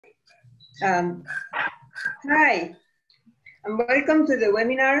Um, Hi, and welcome to the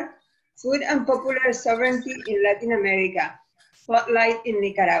webinar, Food and Popular Sovereignty in Latin America, Spotlight in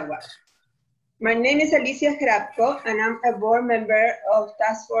Nicaragua. My name is Alicia Hrabko, and I'm a board member of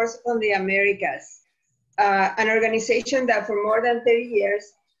Task Force on the Americas, an organization that for more than 30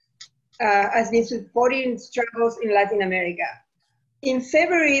 years has been supporting struggles in Latin America. In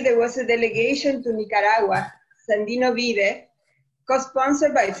February, there was a delegation to Nicaragua, Sandino Vive,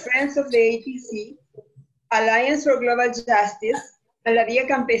 co-sponsored by Friends of the APC, Alliance for Global Justice, and la Via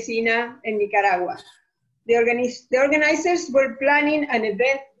Campesina in Nicaragua. The organizers were planning an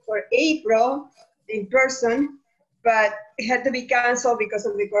event for April in person, but it had to be canceled because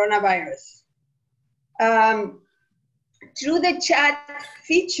of the coronavirus. Through the chat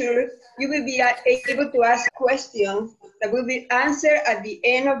feature, you will be able to ask questions that will be answered at the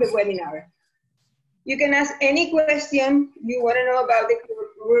end of the webinar. You can ask any question you want to know about the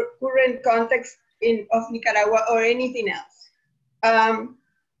current context of Nicaragua or anything else.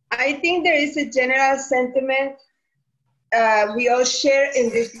 I think there is a general sentiment we all share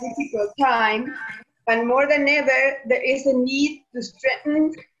in this difficult time, and more than ever, there is a need to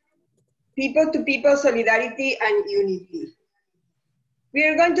strengthen people-to-people solidarity and unity. We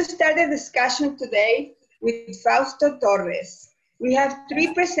are going to start the discussion today with Fausto Torrez. We have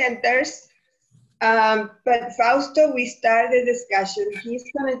 3 presenters, but Fausto, we start the discussion. He's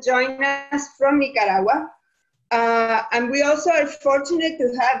going to join us from Nicaragua. And we also are fortunate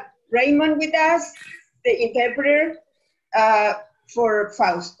to have Raymond with us, the interpreter for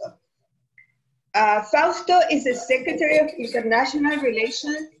Fausto. Fausto is the Secretary of International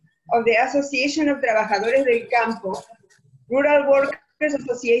Relations of the Asociación of Trabajadores del Campo, Rural Workers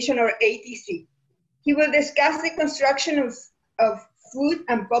Association, or ATC. He will discuss the construction of food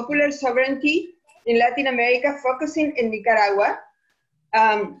and popular sovereignty in Latin America, focusing in Nicaragua,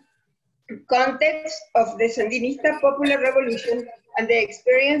 context of the Sandinista Popular Revolution, and the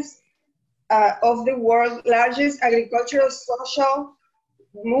experience of the world's largest agricultural social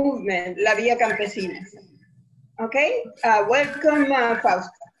movement, la Via Campesina. Okay, welcome,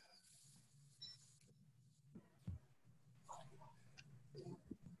 Fausto.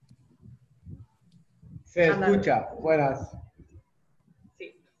 Se escucha, buenas.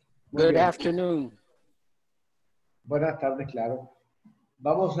 Good afternoon. Buenas tardes, claro.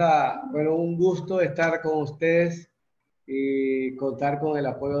 Vamos a, bueno, un gusto estar con ustedes y contar con el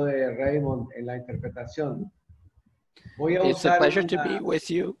apoyo de Raymond en la interpretación. It's a pleasure to be with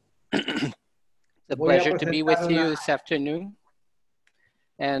you. It's a pleasure to be with you this afternoon,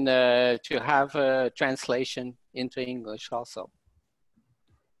 and to have a translation into English also.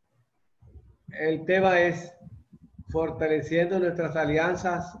 El tema es fortaleciendo nuestras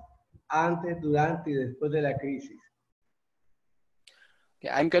alianzas antes, durante y después de la crisis. Okay,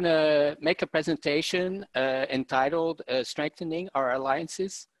 I'm going to make a presentation entitled Strengthening Our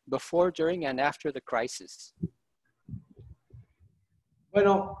Alliances Before, During, and After the Crisis.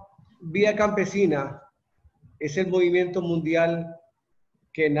 Bueno, Via Campesina es el movimiento mundial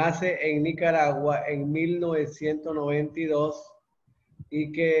que nace en Nicaragua en 1992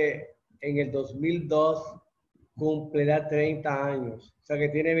 y que en el 2002 cumplirá 30 años. O sea que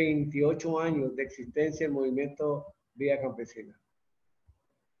tiene 28 años de existencia el movimiento Via Campesina.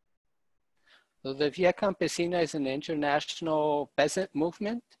 So the Via Campesina is an international peasant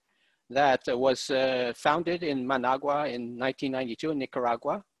movement that was founded in Managua in 1992 in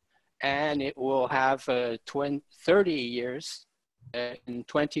Nicaragua, and it will have 30 years in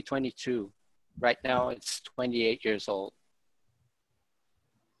 2022. Right now it's 28 years old.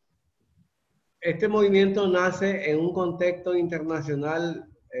 Este movimiento nace en un contexto internacional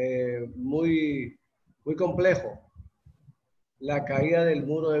muy complejo. La caída del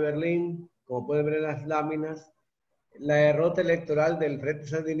muro de Berlín, como pueden ver en las láminas, la derrota electoral del Frente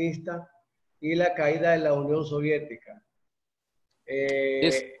Sandinista y la caída de la Unión Soviética.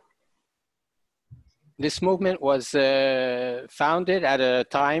 This movement was founded at a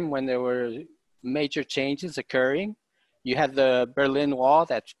time when there were major changes occurring. You had the Berlin Wall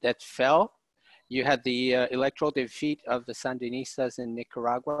that fell. You had the electoral defeat of the Sandinistas in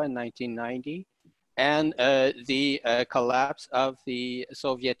Nicaragua in 1990, and the collapse of the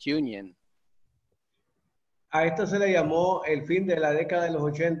Soviet Union. A esto se le llamó el fin de la década de los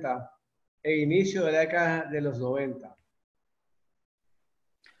 80 e inicio de la década de los 90.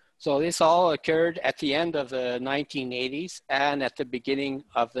 So this all occurred at the end of the 1980s and at the beginning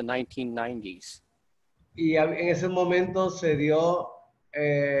of the 1990s. Y en ese momento se dio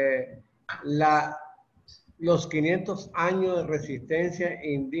los 500 años de resistencia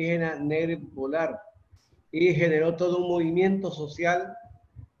indígena negra y popular y generó todo un movimiento social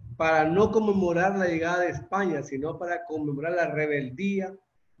para no conmemorar la llegada de España, sino para conmemorar la rebeldía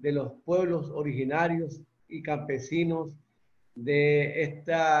de los pueblos originarios y campesinos de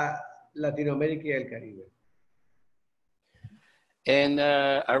esta Latinoamérica y el Caribe. And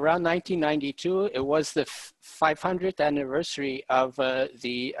around 1992, it was the 500th anniversary of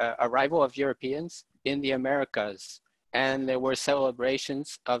the arrival of Europeans in the Americas. And there were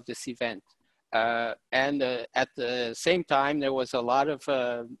celebrations of this event. And at the same time, there was a lot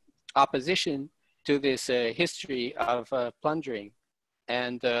of opposition to this history of plundering.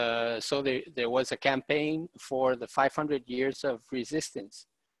 And so there was a campaign for the 500 years of resistance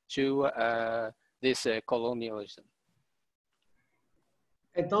to this colonialism.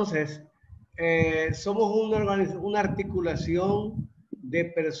 Entonces, somos una articulación de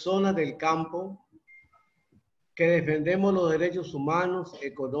personas del campo que defendemos los derechos humanos,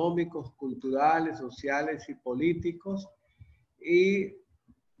 económicos, culturales, sociales y políticos, y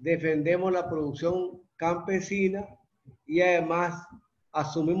defendemos la producción campesina, y además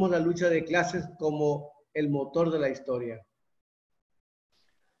asumimos la lucha de clases como el motor de la historia.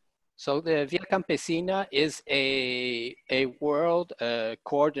 So the Via Campesina is a world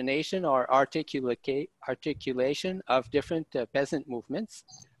coordination or articulation of different peasant movements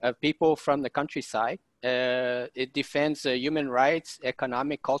of people from the countryside. It defends human rights,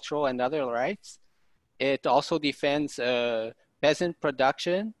 economic, cultural, and other rights. It also defends peasant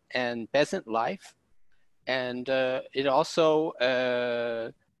production and peasant life. And it also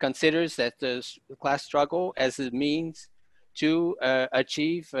considers that the class struggle as a means to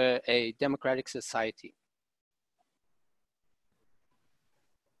achieve a democratic society.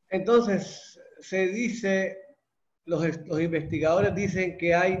 Entonces, se dice, los investigadores dicen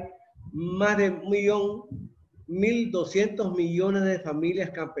que hay más de 1.200 millones de familias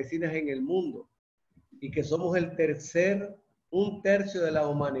campesinas en el mundo y que somos un tercio de la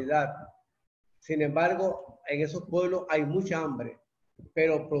humanidad. Sin embargo, en esos pueblos hay mucha hambre,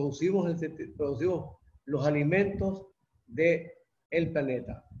 pero producimos los alimentos del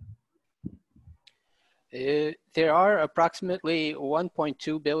planeta. There are approximately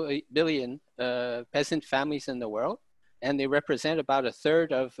 1.2 billion peasant families in the world, and they represent about a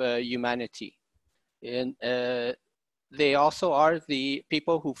third of humanity. And they also are the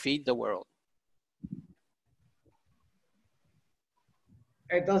people who feed the world.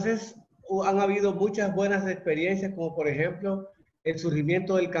 Entonces, han habido muchas buenas experiencias, como por ejemplo, el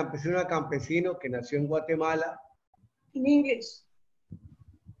surgimiento del campesino campesino que nació en Guatemala. In English.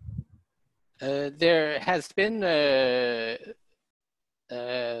 There has been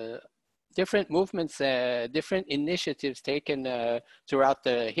different movements, different initiatives taken throughout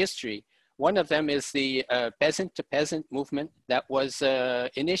the history. One of them is the peasant-to-peasant movement that was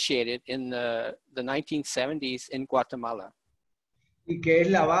initiated in the 1970s in Guatemala. Y que es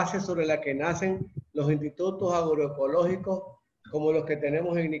la base sobre la que nacen los institutos agroecológicos como los que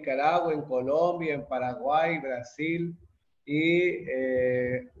tenemos en Nicaragua, en Colombia, en Paraguay, Brasil y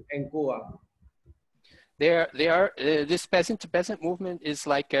en Cuba. This peasant-to-peasant movement is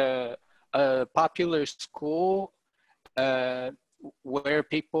like a popular school where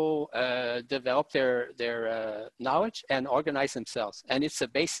people develop their knowledge and organize themselves. And it's a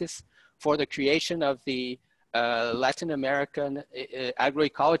basis for the creation of the Latin American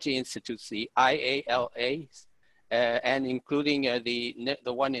Agroecology Institutes, the IALAs, and including the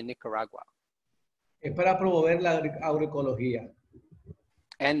one in Nicaragua. Es para promover la agroecología.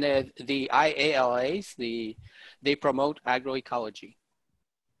 And the IALAs, they promote agroecology.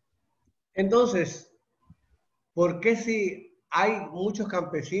 Entonces, ¿por qué si hay muchos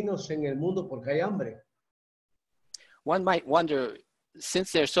campesinos en el mundo, por qué hay hambre? One might wonder,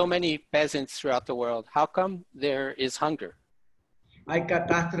 since there's so many peasants throughout the world, how come there is hunger? Hay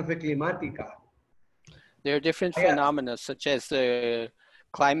catástrofe climática. There are different phenomena such as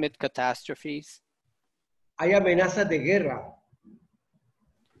climate catastrophes. Hay amenazas de guerra.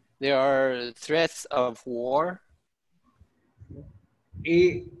 There are threats of war.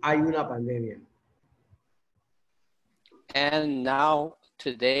 Y hay una pandemia. And now,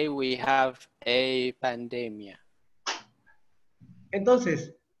 today, we have a pandemia.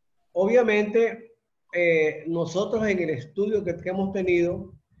 Entonces, obviamente, nosotros en el estudio que hemos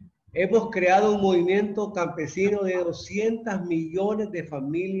tenido, hemos creado un movimiento campesino de 200 millones de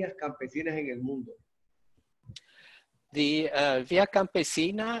familias campesinas en el mundo. The Via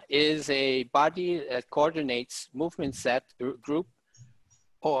Campesina is a body that coordinates movements that group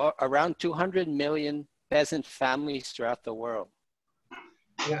around 200 million peasant families throughout the world.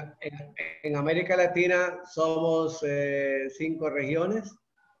 En América Latina somos 5 regiones.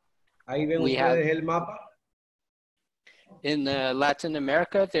 Ahí ven ustedes el mapa. In Latin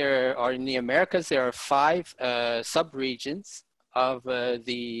America, in the Americas, there are 5 sub-regions of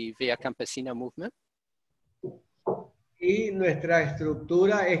the Via Campesina movement. Y nuestra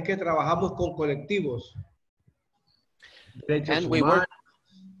estructura es que trabajamos con colectivos. Derechos humanos.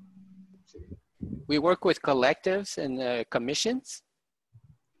 We work with collectives and commissions.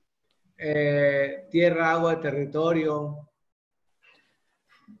 Tierra, agua, territorio.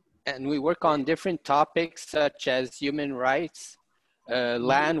 And we work on different topics such as human rights,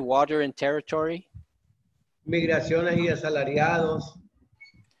 land, water, and territory. Migraciones y asalariados.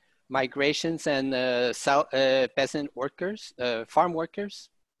 Migrations and peasant workers, farm workers.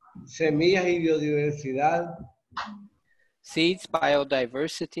 Semillas y biodiversidad. Seeds,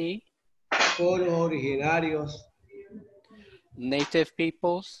 biodiversity. Pueblos originarios. Native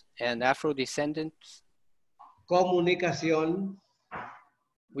peoples and Afro-descendants. Comunicación.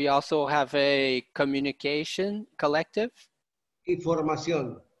 We also have a communication collective. Y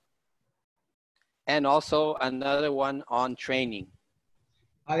formación. And also another one on training.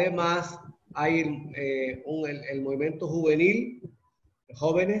 Además, hay el movimiento juvenil,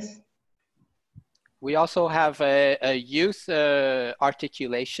 jóvenes. We also have a youth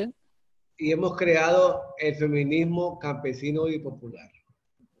articulation. Y hemos creado el feminismo campesino y popular.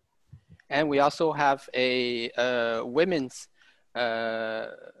 And we also have a women's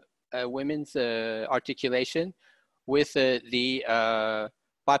articulation with the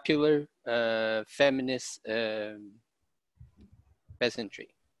popular feminist peasantry.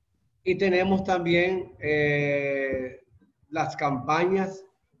 Y tenemos también las campañas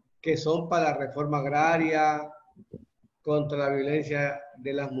que son para la reforma agraria, contra la violencia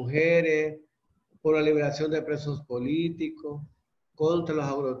de las mujeres, por la liberación de presos políticos, contra los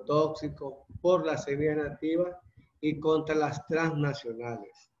agrotóxicos, por las semillas nativas y contra las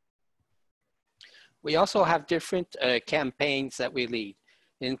transnacionales. We also have different campaigns that we lead,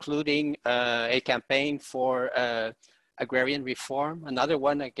 including a campaign for agrarian reform, another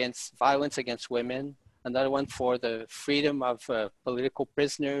one against violence against women, another one for the freedom of political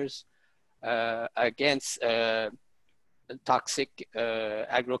prisoners, against toxic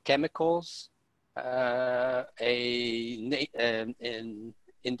agrochemicals, an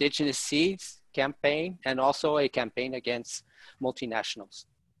indigenous seeds campaign, and also a campaign against multinationals.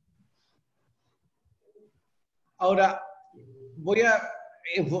 Ahora, voy a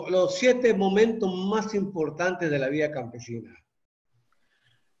los 7 momentos más importantes de la vida campesina.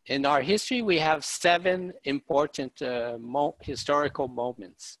 In our history, we have 7 important historical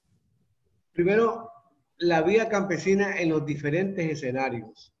moments. Primero, la vida campesina en los diferentes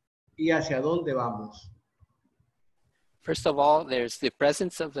escenarios y hacia dónde vamos. First of all, there's the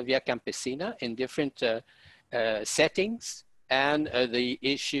presence of the Via Campesina in different settings and the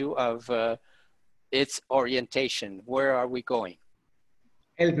issue of its orientation. Where are we going?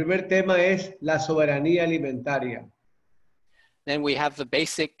 El primer tema es la soberanía alimentaria. Then we have the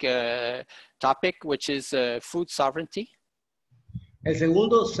basic topic, which is food sovereignty. El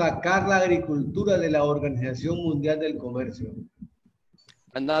segundo, sacar la agricultura de la Organización Mundial del Comercio.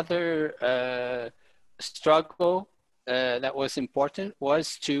 Another struggle that was important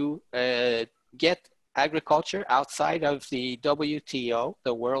was to get agriculture outside of the WTO,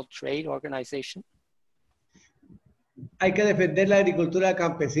 the World Trade Organization. Hay que defender la agricultura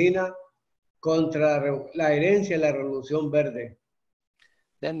campesina contra la herencia de la Revolución Verde.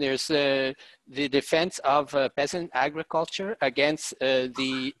 Then there's the defense of peasant agriculture against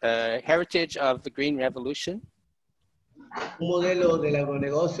the heritage of the Green Revolution. Un modelo del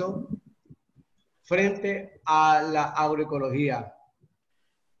agronegocio frente a la agroecología.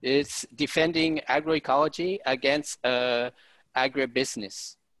 It's defending agroecology against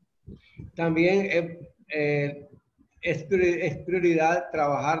agribusiness. También es prioridad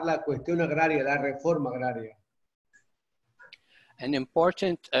trabajar la cuestión agraria, la reforma agraria. An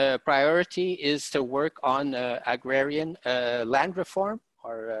important priority is to work on agrarian land reform,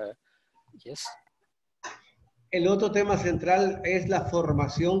 or yes. El otro tema central es la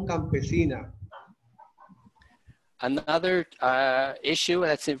formación campesina. Another issue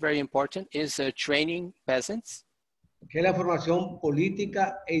that's very important is training peasants. Que es la formación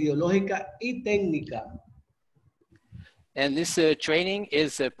política, ideológica y técnica. And this training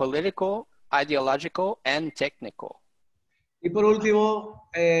is political, ideological, and technical. Y por último,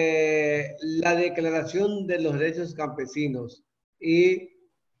 la declaración de los derechos campesinos y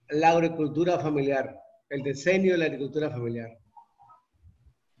la agricultura familiar, el diseño de la agricultura familiar.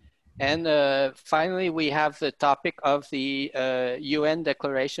 And finally, we have the topic of the UN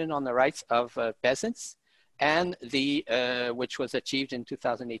Declaration on the Rights of Peasants, and the which was achieved in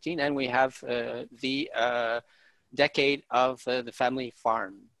 2018. And we have the decade of the family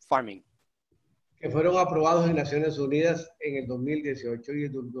farming. Que fueron aprobados en Naciones Unidas en el 2018 y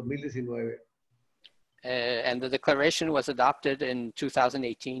el 2019. And the declaration was adopted in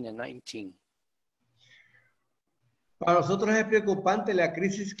 2018 and 19. Para nosotros es preocupante la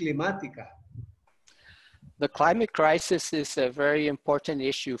crisis climática. The climate crisis is a very important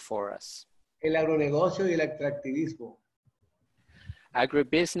issue for us. El agronegocio y el extractivismo.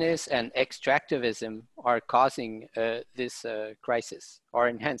 Agribusiness and extractivism are causing this crisis or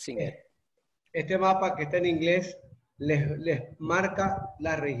enhancing it. Este mapa que está en inglés les marca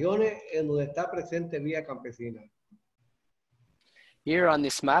las regiones en donde está presente Via Campesina. Here on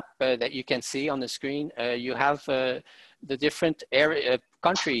this map that you can see on the screen, you have the different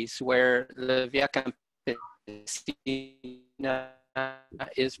countries where the Via Campesina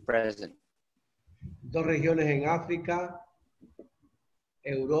is present. Dos regiones en África,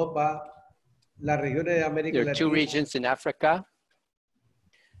 Europa, las regiones de América Latina. There are two regions in Africa.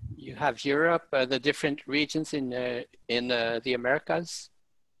 You have Europe, the different regions in the Americas.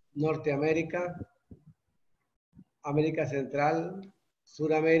 Norteamérica, América Central,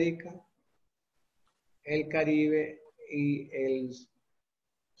 Suramérica, el Caribe y el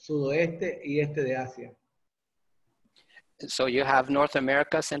sudoeste y este de Asia. So you have North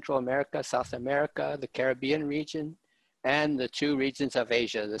America, Central America, South America, the Caribbean region, and the two regions of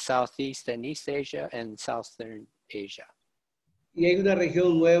Asia, the Southeast and East Asia and Southern Asia. Y hay una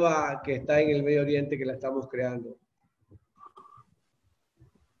región nueva que está en el Medio Oriente que la estamos creando.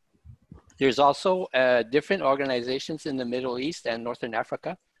 There's also different organizations in the Middle East and Northern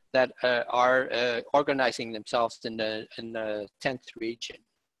Africa that are organizing themselves in the 10th region.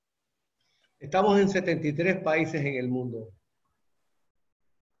 Estamos en 73 países en el mundo.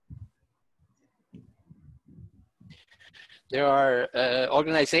 There are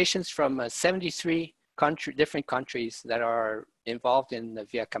organizations from 73 different countries that are involved in the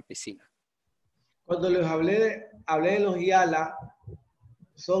Via Campesina. Cuando les hablé de los IALA,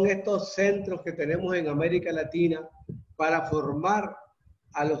 son estos centros que tenemos en América Latina para formar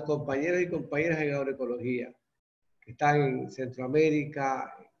a los compañeros y compañeras en agroecología, que están en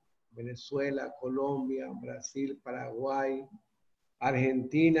Centroamérica, Venezuela, Colombia, Brasil, Paraguay,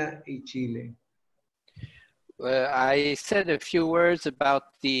 Argentina y Chile. I said a few words about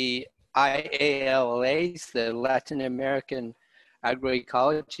the IALAs, the Latin American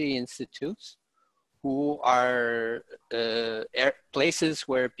Agroecology Institutes, who are places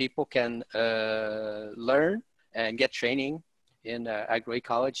where people can learn and get training in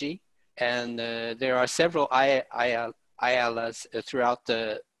agroecology. And there are several IALAs throughout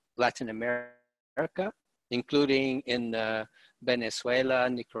Latin America, including in Venezuela,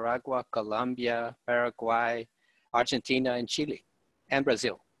 Nicaragua, Colombia, Paraguay, Argentina, and Chile, and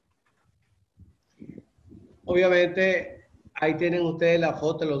Brazil. Obviamente, ahí tienen ustedes la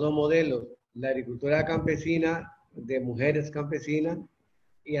foto de los dos modelos, la agricultura campesina de mujeres campesinas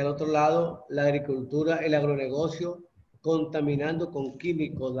y al otro lado la agricultura, el agronegocio contaminando con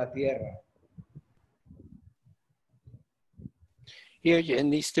químicos la tierra. Here in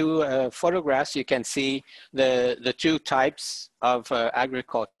these two photographs, you can see the two types of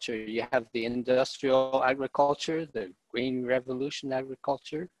agriculture. You have the industrial agriculture, the Green Revolution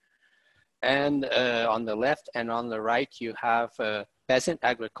agriculture, and on the left and on the right, you have peasant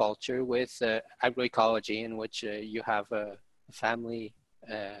agriculture with agroecology, in which you have a family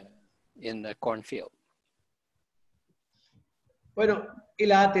in the cornfield. Bueno, y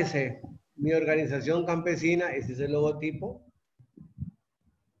la ATC, mi organización campesina, ese es el logotipo.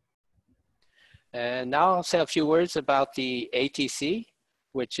 Now I'll say a few words about the ATC,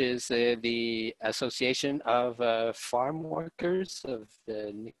 which is the Association of Farm Workers of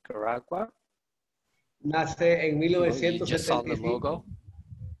Nicaragua. Nace en You just saw the 1975. logo.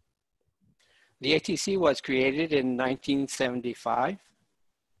 The ATC was created in 1975.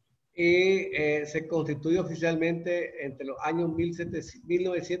 Y se constituye oficialmente entre los años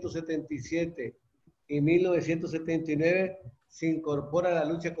 1977 y 1979. Se incorpora a la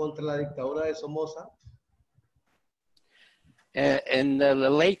lucha contra la dictadura de Somoza. In the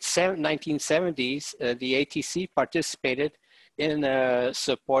late 1970s, the ATC participated in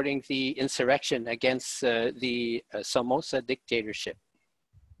supporting the insurrection against the Somoza dictatorship.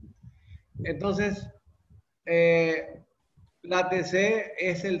 Entonces, la ATC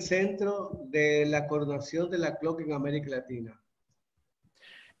es el centro de la coordinación de la CLOC en América Latina.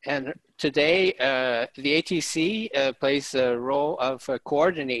 And today, the ATC plays a role of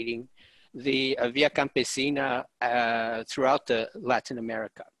coordinating the Via Campesina throughout Latin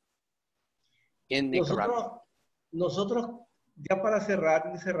America, in Nicaragua. Nosotros, ya para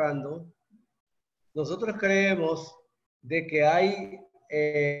cerrar y cerrando, Nosotros creemos de que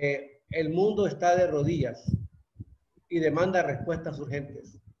el mundo está de rodillas y demanda respuestas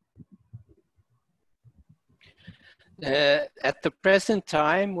urgentes. At the present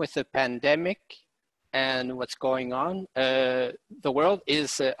time, with the pandemic and what's going on, the world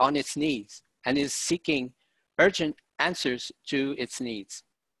is on its knees and is seeking urgent answers to its needs.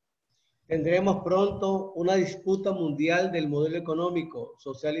 Tendremos pronto una disputa mundial del modelo económico,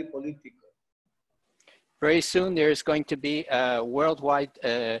 social y político. Very soon, there is going to be a worldwide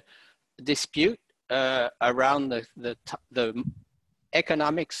dispute around the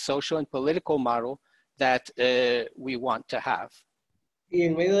economic, social, and political model that we want to have. Y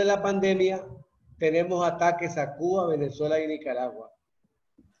en medio de la pandemia, tenemos ataques a Cuba, Venezuela y Nicaragua.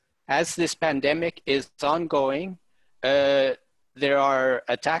 As this pandemic is ongoing, there are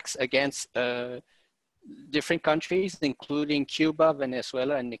attacks against different countries, including Cuba,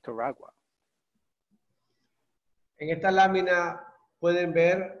 Venezuela, and Nicaragua. En esta lámina pueden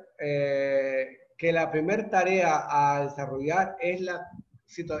ver que la primera tarea a desarrollar es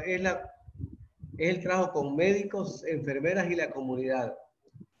el trabajo con médicos, enfermeras y la comunidad.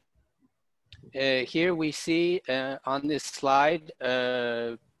 Here we see on this slide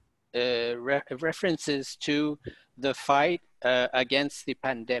references to the fight against the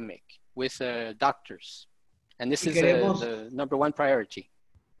pandemic with doctors. And this is the number one priority.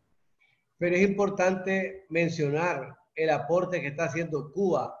 Pero es importante mencionar el aporte que está haciendo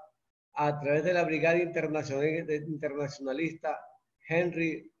Cuba a través de la Brigada Internacionalista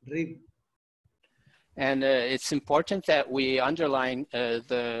Henry Reeve. And it's important that we underline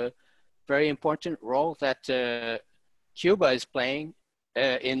the very important role that Cuba is playing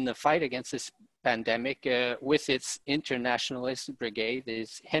in the fight against this pandemic with its internationalist brigade,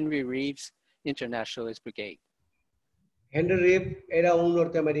 is Henry Reeve's Internationalist Brigade. Henry Reeve era un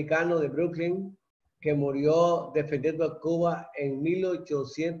norteamericano de Brooklyn que murió defendiendo a Cuba en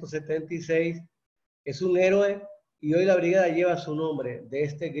 1876. Es un héroe y hoy la brigada lleva su nombre de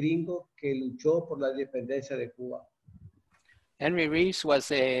este gringo que luchó por la independencia de Cuba. Henry Reeves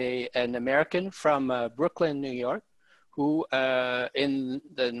was an American from Brooklyn, New York, who in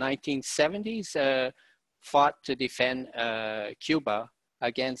the 1970s fought to defend Cuba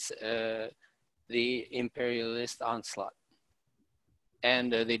against the imperialist onslaught.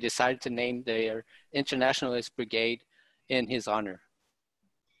 And they decided to name their Internationalist Brigade in his honor.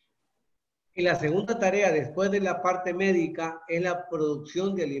 Y la segunda tarea después de la parte médica es la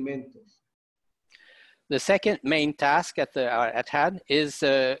producción de alimentos. The second main task at hand is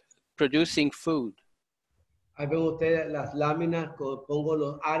producing food. Ahí ven ustedes las láminas, pongo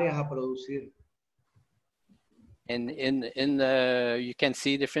los áreas a producir. And you can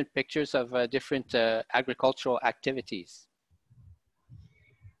see different pictures of different agricultural activities.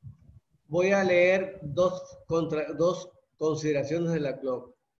 Voy a leer dos consideraciones de la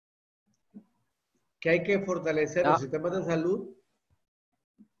CLOC. Que hay que fortalecer los sistemas de salud,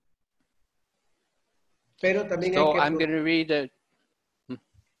 pero también hay que...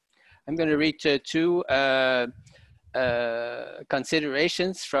 I'm going to read two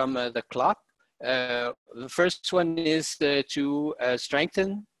considerations from the clock. The first one is to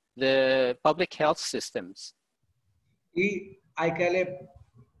strengthen the public health systems. Y hay que darle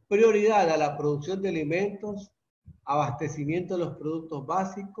prioridad a la producción de alimentos, abastecimiento de los productos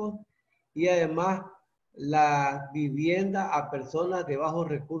básicos y además la vivienda a personas de bajos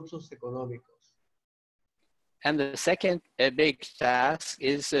recursos económicos. And the second big task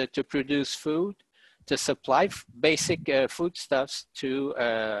is to produce food, to supply basic foodstuffs to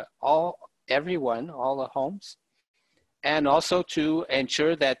everyone, all the homes, and also to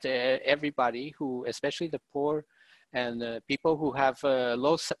ensure that everybody who, especially the poor and people who have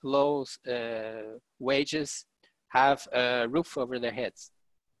low wages, have a roof over their heads.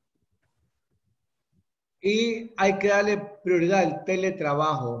 Y hay que darle prioridad al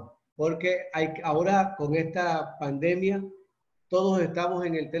teletrabajo, porque ahora con esta pandemia todos estamos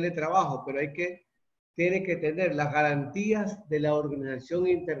en el teletrabajo, pero tiene que tener las garantías de la Organización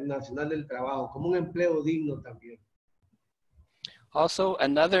Internacional del Trabajo, como un empleo digno también. Also,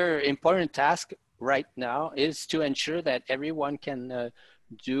 another important task right now is to ensure that everyone can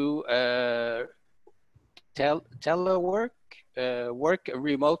do telework, work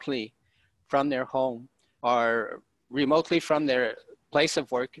remotely from their home or remotely from their place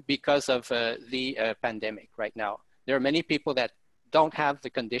of work because of the pandemic right now. There are many people that don't have the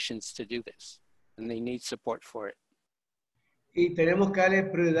conditions to do this and they need support for it. Y tenemos que darle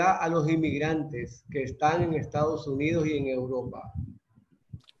prioridad a los inmigrantes que están en Estados Unidos y en Europa.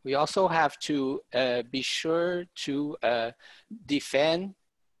 We also have to be sure to defend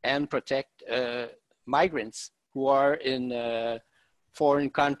and protect migrants who are in foreign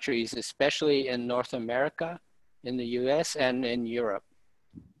countries, especially in North America, in the US, and in Europe.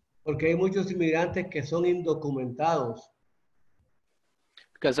 Porque hay muchos inmigrantes que son indocumentados.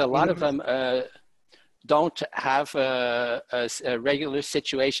 Because a lot of them don't have a regular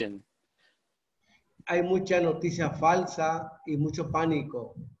situation. Hay mucha noticia falsa y mucho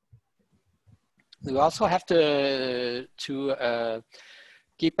pánico. We also have to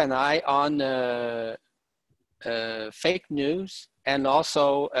keep an eye on fake news and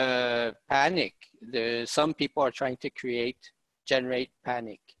also panic. Some people are trying to generate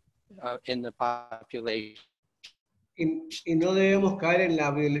panic in the population. Y no debemos caer en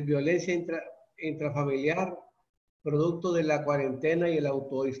la violencia intrafamiliar, producto de la cuarentena y el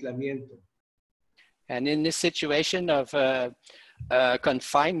autoaislamiento. And in this situation of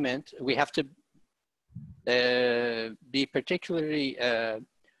confinement, we have to be particularly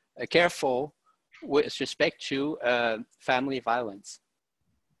careful with respect to family violence.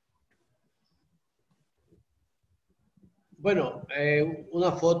 Bueno,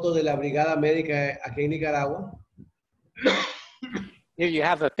 una foto de la brigada médica aquí en Nicaragua. Here you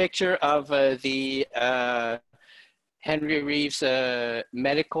have a picture of the Henry Reeves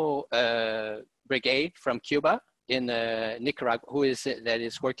medical brigade from Cuba in Nicaragua, that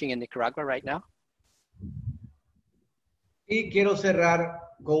is working in Nicaragua right now. Y quiero cerrar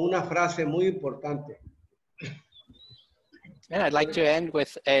con una frase muy importante. And I'd like to end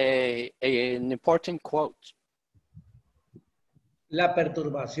with an important quote. La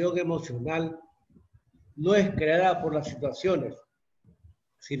perturbación emocional no es creada por las situaciones,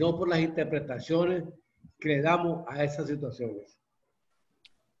 sino por las interpretaciones que le damos a esas situaciones.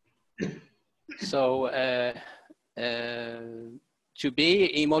 So to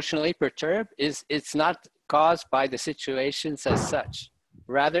be emotionally perturbed it's not caused by the situations as such.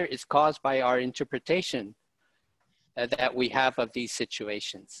 Rather, it's caused by our interpretation that we have of these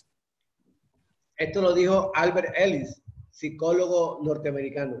situations. Esto lo dijo Albert Ellis, psicólogo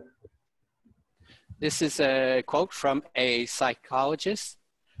norteamericano. This is a quote from a psychologist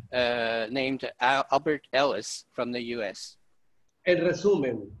named Albert Ellis from the US. En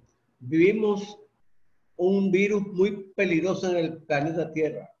resumen, vivimos un virus muy peligroso en el planeta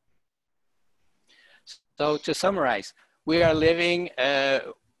Tierra. So to summarize, we are living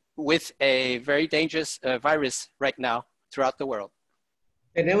with a very dangerous virus right now throughout the world.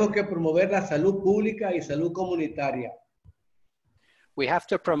 Tenemos que promover la salud pública y salud comunitaria. We have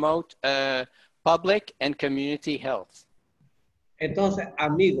to promote public and community health. Entonces,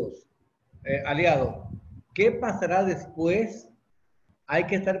 amigos, aliados, ¿qué pasará después? Hay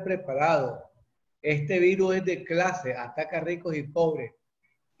que estar preparados. Este virus es de clase, ataca a ricos y pobres.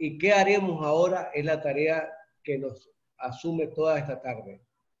 ¿Y qué haremos ahora? Es la tarea que nos asume toda esta tarde.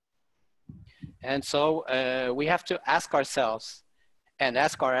 And so we have to ask ourselves and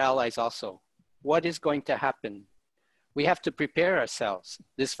ask our allies also, what is going to happen? We have to prepare ourselves.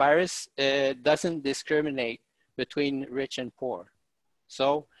 This virus doesn't discriminate between rich and poor.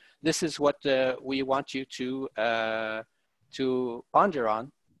 So this is what we want you to ponder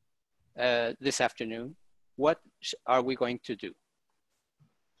on this afternoon. What are we going to do?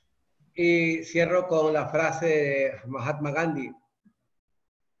 Y cierro con la frase de Mahatma Gandhi.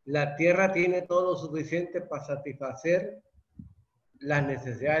 La tierra tiene todo lo suficiente para satisfacer las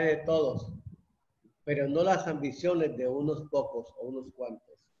necesidades de todos, pero no las ambiciones de unos pocos o unos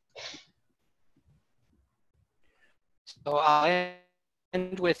cuantos. So I'll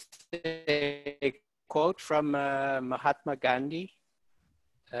end with a quote from Mahatma Gandhi.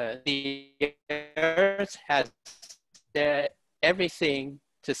 The earth has everything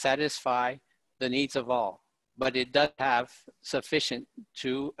to satisfy the needs of all, but it does have sufficient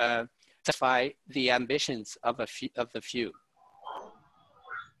to satisfy the ambitions of the few.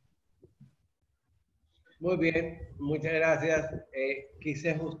 Muy bien, muchas gracias. Quise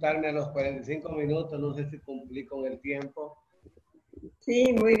ajustarme a los 45 minutos, no sé si cumplí con el tiempo.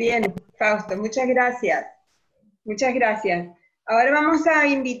 Sí, muy bien, Fausto, muchas gracias. Muchas gracias. Ahora vamos a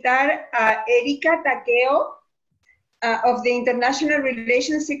invitar a Erika Takeo, of the International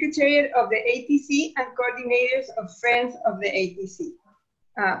Relations Secretariat of the ATC and coordinators of Friends of the ATC.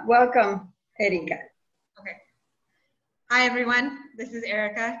 Welcome, Erika. Okay. Hi, everyone. This is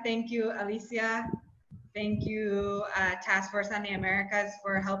Erika. Thank you, Alicia. Thank you, Task Force on the Americas,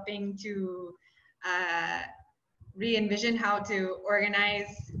 for helping to re-envision how to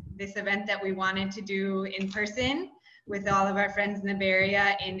organize this event that we wanted to do in person with all of our friends in the Bay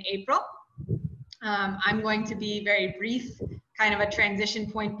Area in April. I'm going to be very brief, kind of a transition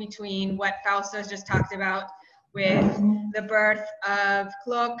point between what Fausto's just talked about with the birth of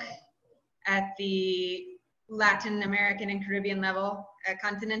CLOC at the Latin American and Caribbean level,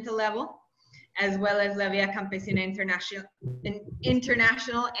 continental level, as well as La Via Campesina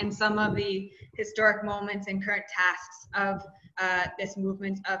International and some of the historic moments and current tasks of this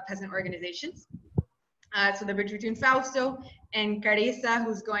movement of peasant organizations. So the bridge between Fausto and Carissa,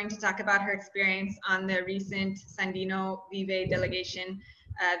 who's going to talk about her experience on the recent Sandino Vive delegation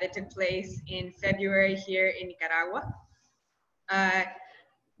that took place in February here in Nicaragua.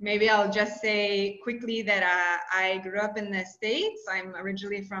 Maybe I'll just say quickly that I grew up in the States. I'm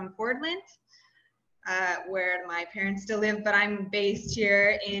originally from Portland, where my parents still live, but I'm based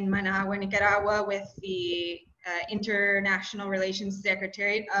here in Managua, Nicaragua, with the International Relations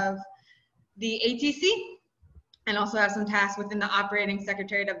Secretariat of the ATC, and also have some tasks within the operating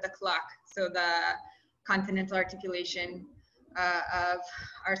secretariat of the CLOC, so the continental articulation of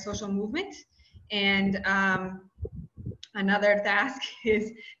our social movement. And another task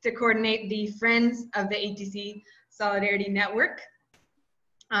is to coordinate the Friends of the ATC Solidarity Network,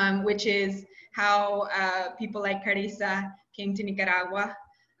 which is how people like Carissa came to Nicaragua.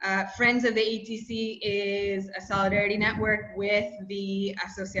 Friends of the ATC is a solidarity network with the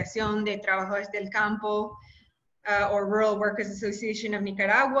Asociación de Trabajadores del Campo, or Rural Workers Association of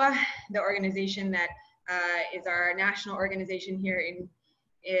Nicaragua, the organization that is our national organization here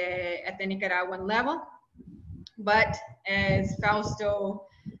at the Nicaraguan level. But as Fausto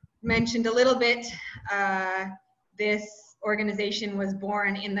mentioned a little bit, this organization was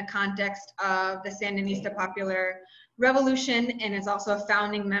born in the context of the Sandinista Popular Revolution and is also a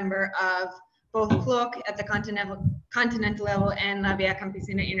founding member of both CLOC at the continental level and La Via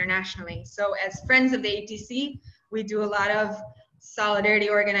Campesina internationally. So as Friends of the ATC, we do a lot of solidarity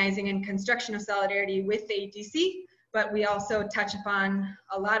organizing and construction of solidarity with the ATC, but we also touch upon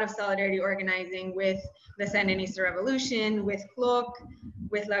a lot of solidarity organizing with the Sandinista Revolution, with CLOC,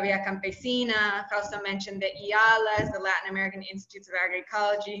 with La Via Campesina. Fausto mentioned the IALAs, the Latin American Institutes of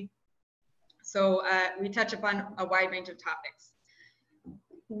Agroecology. So we touch upon a wide range of topics.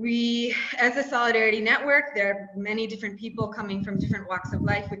 We, as a solidarity network, there are many different people coming from different walks of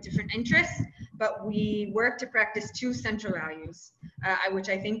life with different interests, but we work to practice two central values, which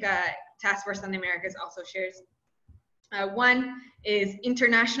I think Task Force on the Americas also shares. One is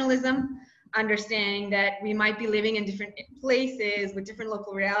internationalism, understanding that we might be living in different places with different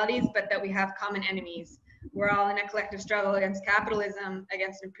local realities, but that we have common enemies. We're all in a collective struggle against capitalism,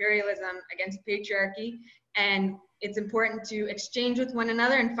 against imperialism, against patriarchy, and it's important to exchange with one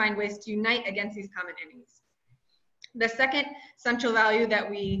another and find ways to unite against these common enemies. The second central value that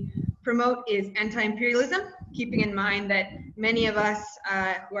we promote is anti-imperialism, keeping in mind that many of us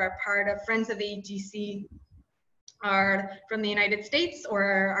who are part of Friends of the ATC are from the United States or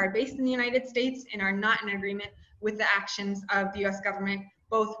are based in the United States and are not in agreement with the actions of the US government,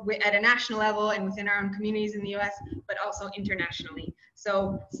 both at a national level and within our own communities in the US, but also internationally.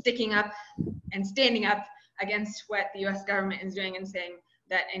 So sticking up and standing up against what the US government is doing and saying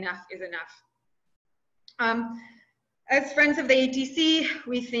that enough is enough. As Friends of the ATC,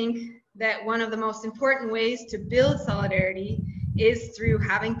 we think that one of the most important ways to build solidarity is through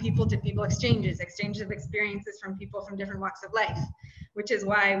having people-to-people exchanges of experiences from people from different walks of life, which is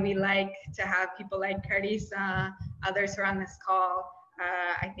why we like to have people like Carissa, others who are on this call.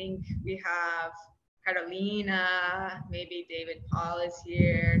 I think we have Carolina, maybe David Paul is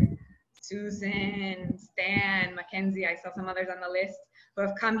here, Susan, Stan, Mackenzie, I saw some others on the list, who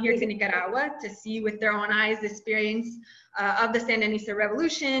have come here to Nicaragua to see with their own eyes the experience of the Sandinista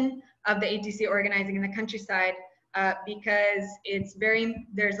Revolution, of the ATC organizing in the countryside, because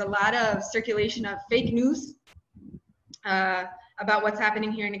there's a lot of circulation of fake news about what's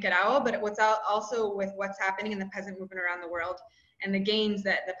happening here in Nicaragua, but what's also with what's happening in the peasant movement around the world and the gains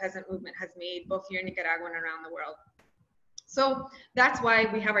that the peasant movement has made both here in Nicaragua and around the world. So that's why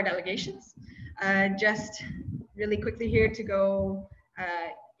we have our delegations. Just really quickly here to go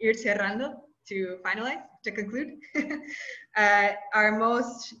ir cerrando, to finalize, to conclude. Our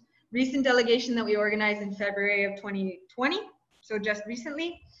most recent delegation that we organized in February of 2020, so just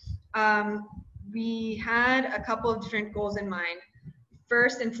recently, we had a couple of different goals in mind.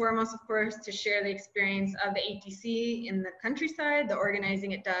 First and foremost, of course, to share the experience of the ATC in the countryside, the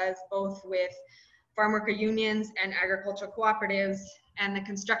organizing it does both with farm worker unions and agricultural cooperatives, and the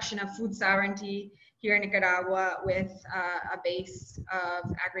construction of food sovereignty here in Nicaragua with a base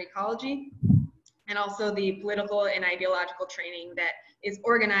of agroecology, and also the political and ideological training that is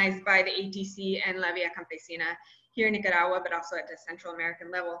organized by the ATC and La Via Campesina here in Nicaragua, but also at the Central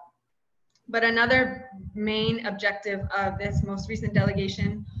American level. But another main objective of this most recent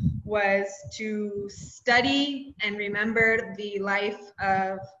delegation was to study and remember the life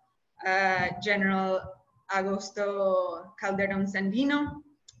of General Augusto Calderón Sandino,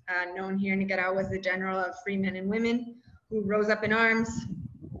 known here in Nicaragua as the General of Free Men and Women, who rose up in arms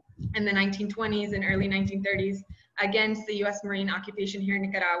in the 1920s and early 1930s against the US Marine occupation here in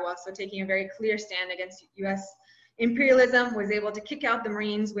Nicaragua. So taking a very clear stand against US imperialism, was able to kick out the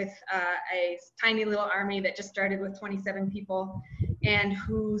Marines with a tiny little army that just started with 27 people, and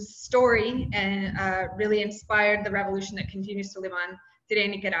whose story really inspired the revolution that continues to live on today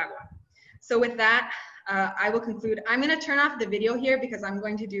in Nicaragua. So with that, I will conclude. I'm going to turn off the video here because I'm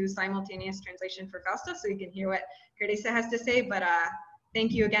going to do simultaneous translation for Fausto so you can hear what Carissa has to say, but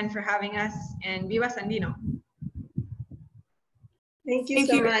thank you again for having us, and Viva Sandino. Thank you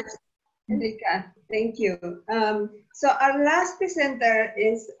so much, Erika. Thank you. So our last presenter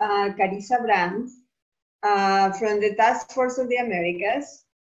is Carissa Brands from the Task Force of the Americas.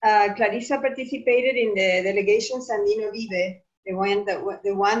 Carissa participated in the delegation Sandino Vive, the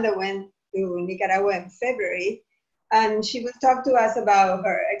one that went to Nicaragua in February, and she will talk to us about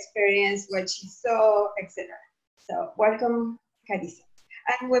her experience, what she saw, etc. So welcome, Carissa.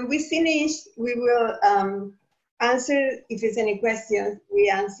 And when we finish, we will answer, if there's any questions, we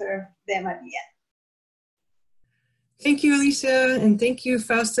answer them at the end. Thank you, Alicia, and thank you,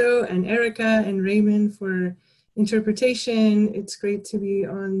 Fausto and Erika and Raymond for interpretation. It's great to be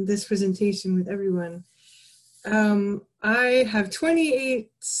on this presentation with everyone. I have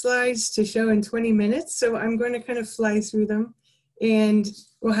 28 slides to show in 20 minutes, so I'm going to kind of fly through them, and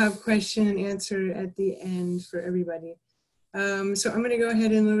we'll have question and answer at the end for everybody. So I'm going to go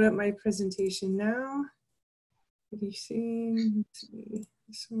ahead and load up my presentation now. What do you see? Let's see,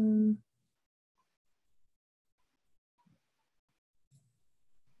 this one.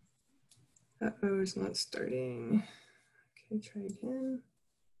 Uh-oh, it's not starting. Okay, try again.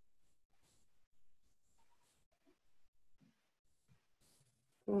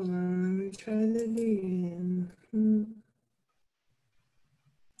 Hold on, let me try that again.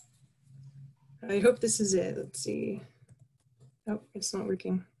 I hope this is it. Let's see. Oh, it's not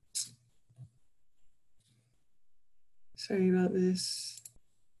working. Sorry about this.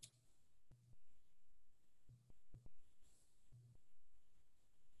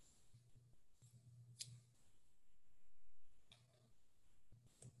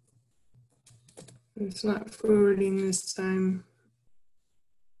 It's not forwarding this time.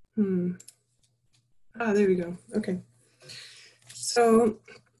 Ah, there we go. Okay. So,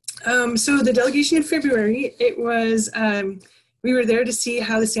 so the delegation in February, it was, we were there to see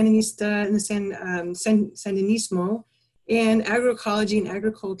how the Sandinista and the Sandinismo and agroecology and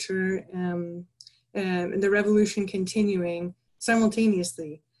agriculture and the revolution continuing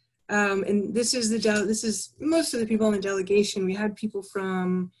simultaneously. And this is most of the people in the delegation. We had people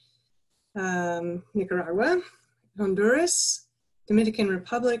from Nicaragua, Honduras, Dominican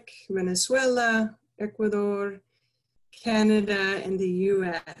Republic, Venezuela, Ecuador, Canada, and the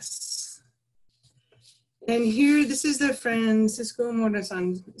US. And here, this is the Francisco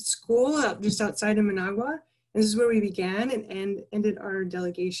Morazan School just outside of Managua. This is where we began and ended our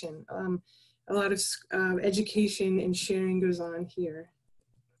delegation. A lot of education and sharing goes on here.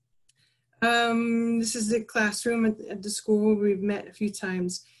 This is the classroom at the school. We've met a few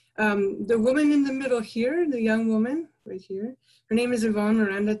times. The woman in the middle here, the young woman right here, her name is Yvonne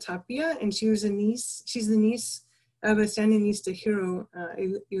Miranda Tapia, and she's the niece of a Sandinista hero,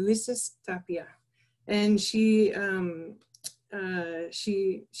 Ulysses Tapia. And she goes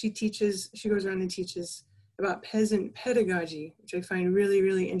around and teaches about peasant pedagogy, which I find really,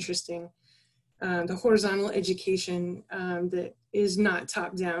 really interesting. The horizontal education that is not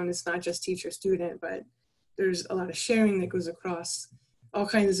top down, it's not just teacher-student, but there's a lot of sharing that goes across all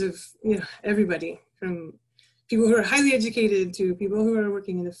kinds of, everybody, from people who are highly educated to people who are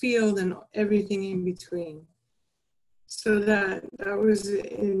working in the field and everything in between. So that was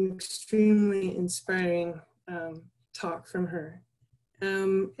an extremely inspiring talk from her.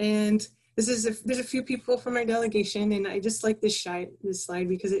 And there's a few people from our delegation, and I just like this slide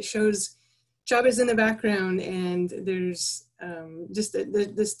because it shows Chavez in the background, and there's just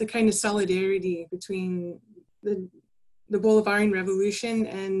the kind of solidarity between the Bolivarian Revolution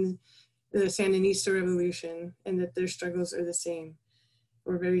and the Sandinista Revolution, and that their struggles are the same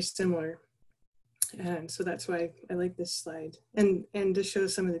or very similar. And so that's why I like this slide, and to show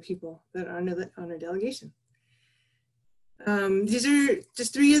some of the people that are on our delegation. These are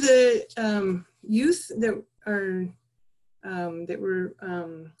just three of the youth that were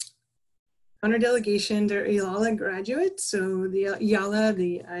on our delegation. They're IALA graduates, so the IALA,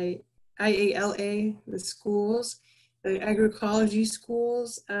 the IALA, the schools, the agroecology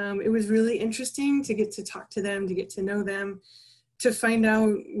schools. It was really interesting to get to talk to them, to get to know them, to find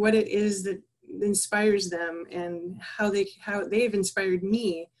out what it is that inspires them and how they've inspired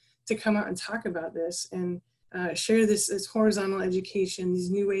me to come out and talk about this and share this horizontal education, these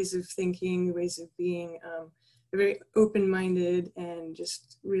new ways of thinking, new ways of being, very open-minded and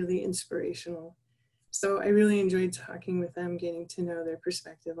just really inspirational. So I really enjoyed talking with them, getting to know their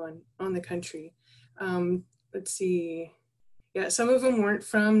perspective on the country. Let's see, yeah, some of them weren't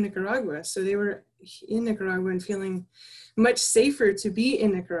from Nicaragua, so they were in Nicaragua and feeling much safer to be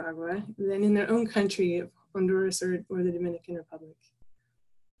in Nicaragua than in their own country of Honduras or the Dominican Republic.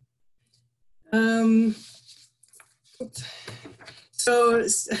 So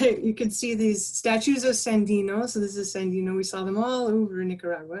you can see these statues of Sandino. So this is Sandino. We saw them all over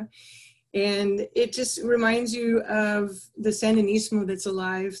Nicaragua. And it just reminds you of the Sandinismo that's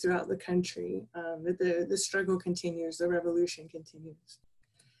alive throughout the country, that the struggle continues, the revolution continues.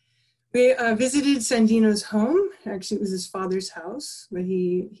 We visited Sandino's home. Actually, it was his father's house, but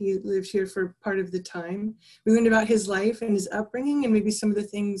he lived here for part of the time. We learned about his life and his upbringing and maybe some of the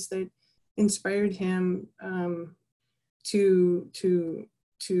things that inspired him to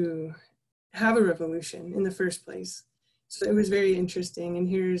have a revolution in the first place. So it was very interesting. And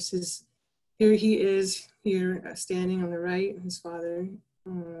here he is standing on the right, his father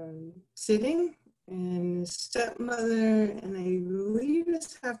sitting, and his stepmother, and I believe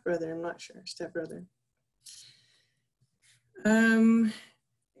his half-brother, I'm not sure, stepbrother. And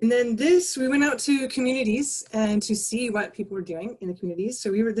then we went out to communities and to see what people were doing in the communities.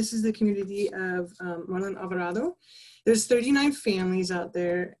 So this is the community of Marlon Alvarado. There's 39 families out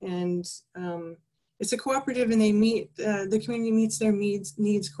there, and it's a cooperative, and they meet, the community meets their needs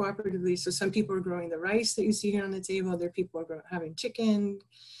cooperatively. So some people are growing the rice that you see here on the table, other people are having chicken,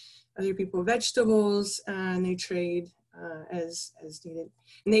 other people vegetables, and they trade as needed.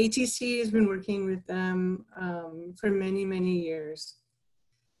 And the ATC has been working with them for many, many years.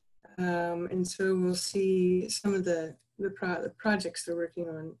 And so we'll see some of the projects they're working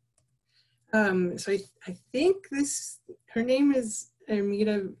on. So I think her name is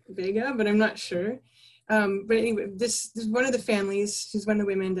Ermita Vega, but I'm not sure. But anyway, this is one of the families. She's one of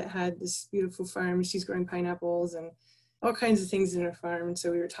the women that had this beautiful farm. She's growing pineapples and all kinds of things in her farm. And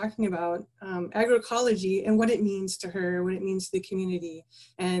so we were talking about agroecology and what it means to her, what it means to the community,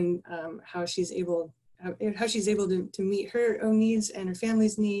 and how she's able to meet her own needs and her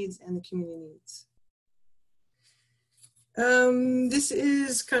family's needs and the community needs. This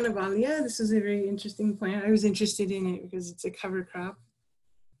is Canavalia. This is a very interesting plant. I was interested in it because it's a cover crop.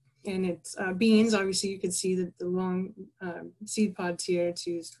 And it's beans. Obviously, you can see the long seed pods here. It's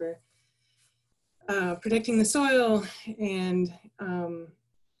used for protecting the soil and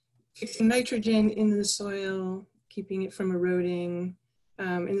fixing nitrogen into the soil, keeping it from eroding.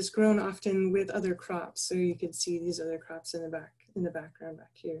 And it's grown often with other crops. So you can see these other crops in the background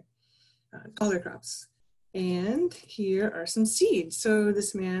back here, other crops. And here are some seeds. So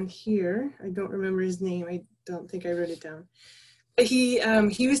this man here, I don't remember his name. I don't think I wrote it down. But he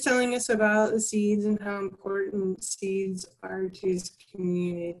was telling us about the seeds and how important seeds are to his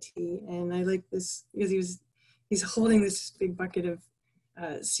community. And I like this because he's holding this big bucket of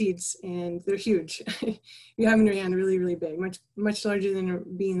seeds, and they're huge. You have in your hand really, really big, much larger than a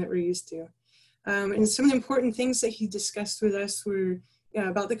bean that we're used to. And some of the important things that he discussed with us were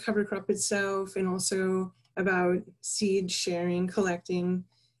about the cover crop itself, and also about seed sharing, collecting,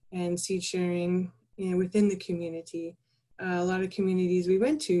 and seed sharing within the community. A lot of communities we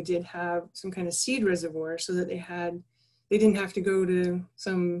went to did have some kind of seed reservoir, so that they didn't have to go to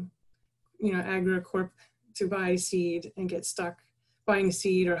some, AgriCorp to buy seed and get stuck buying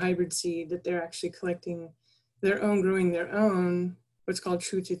seed or hybrid seed, that they're actually collecting their own, growing their own, what's called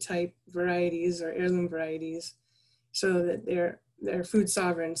true to type varieties or heirloom varieties, so that they're food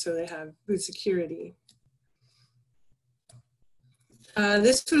sovereign, so they have food security.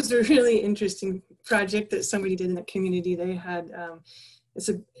 This was a really interesting project that somebody did in that community. They had, it's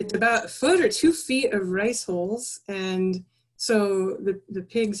about a foot or 2 feet of rice holes. And so the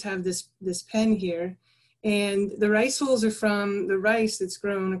pigs have this pen here, and the rice holes are from the rice that's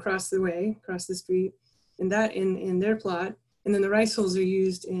grown across the street, and that in their plot. And then the rice holes are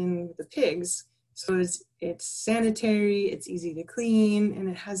used in the pigs. So it's sanitary, it's easy to clean, and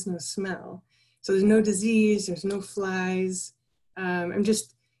it has no smell. So there's no disease, there's no flies. I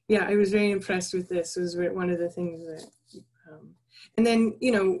was very impressed with this. It was one of the things that, and then,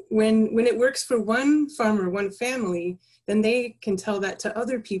 when it works for one farmer, one family, then they can tell that to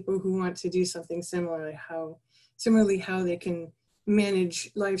other people who want to do something similar, how they can manage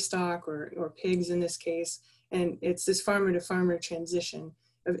livestock or pigs in this case. And it's this farmer to farmer transition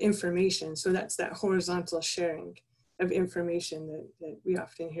of information. So that's that horizontal sharing of information that we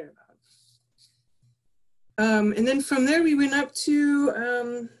often hear about. And then from there, we went up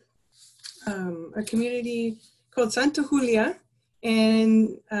to a community called Santa Julia,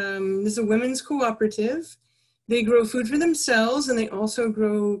 and this is a women's cooperative. They grow food for themselves, and they also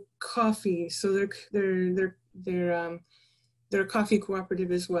grow coffee. So they're a coffee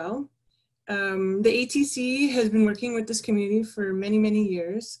cooperative as well. The ATC has been working with this community for many, many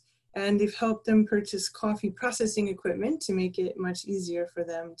years, and they've helped them purchase coffee processing equipment to make it much easier for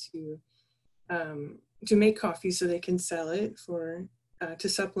them to make coffee so they can sell it to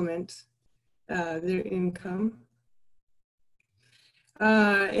supplement their income.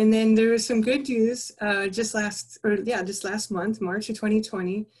 And then there was some good news just last month, March of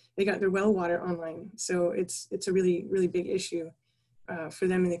 2020, they got their well water online. So it's a really, really big issue for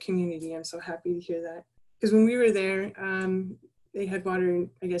them in the community. I'm so happy to hear that. Because when we were there, they had water,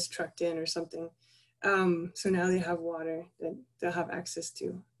 I guess, trucked in or something. So now they have water that they'll have access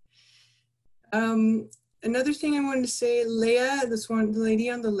to. Another thing I wanted to say, Leah, the lady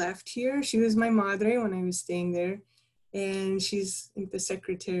on the left here, she was my madre when I was staying there. And she's, I think, the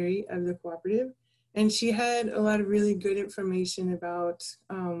secretary of the cooperative. And she had a lot of really good information about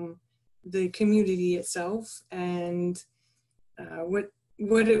the community itself and what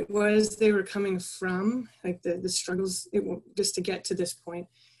it was they were coming from, like the struggles just to get to this point.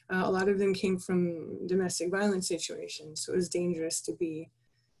 A lot of them came from domestic violence situations, so it was dangerous to be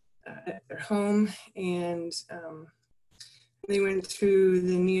at their home. And they went through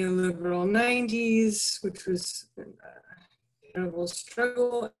the neoliberal 90s, which was a terrible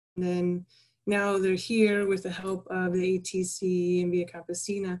struggle. And then now they're here with the help of the ATC and Via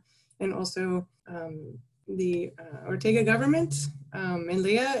Campesina, and also the Ortega government. And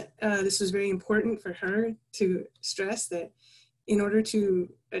Leah, this was very important for her to stress that in order to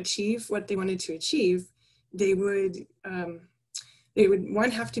achieve what they wanted to achieve, they would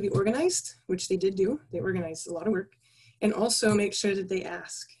one, have to be organized, which they did do. They organized a lot of work. And also make sure that they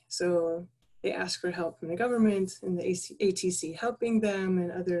ask. So they ask for help from the government and the ATC helping them,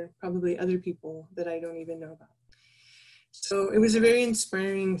 and probably other people that I don't even know about. So it was a very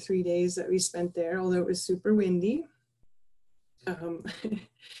inspiring 3 days that we spent there, although it was super windy.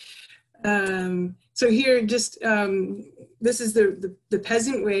 So here, just this is the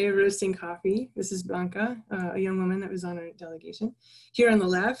peasant way of roasting coffee. This is Blanca, a young woman that was on our delegation. Here on the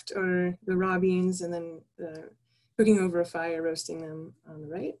left are the raw beans, and then cooking over a fire, roasting them on the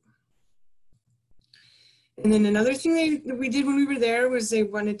right. And then another thing we did when we were there was they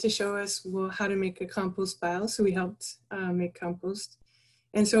wanted to show us, well, how to make a compost pile. So we helped make compost.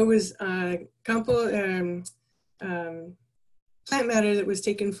 And so it was plant matter that was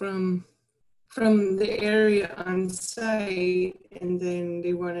taken from the area on site, and then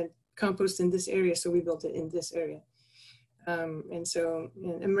they wanted compost in this area, so we built it in this area. And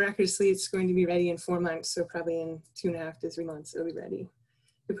miraculously, it's going to be ready in 4 months, so probably in 2.5 to 3 months, it'll be ready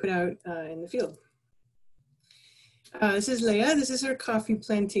to put out in the field. This is Leah. This is her coffee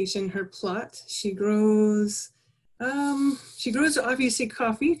plantation, her plot. She grows obviously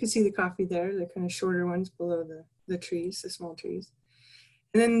coffee. You can see the coffee there, the kind of shorter ones below the trees, the small trees.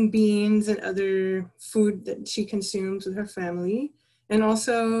 And then beans and other food that she consumes with her family, and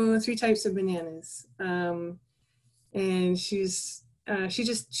also 3 types of bananas. And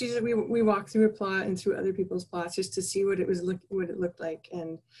we walked through her plot and through other people's plots just to see what it looked like.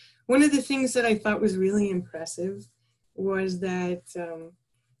 And one of the things that I thought was really impressive was that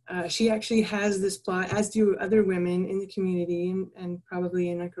she actually has this plot, as do other women in the community and probably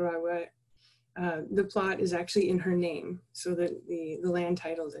in Nicaragua. The plot is actually in her name, so that the land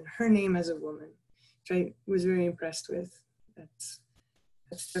title is in her name as a woman, which I was very impressed with. That's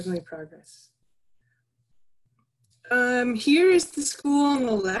definitely progress. Here is the school on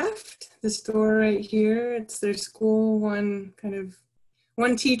the left, the store right here. It's their school, one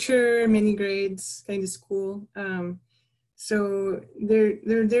teacher, many grades kind of school. So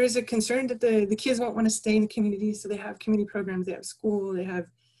there's a concern that the kids won't want to stay in the community, so they have community programs, they have school, they have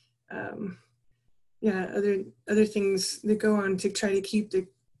other things that go on to try to keep the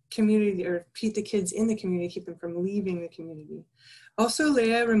community, or keep the kids in the community, keep them from leaving the community. Also,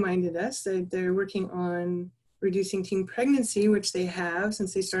 Leah reminded us that they're working on reducing teen pregnancy, which they have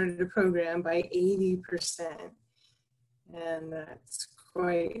since they started a program, by 80%. And that's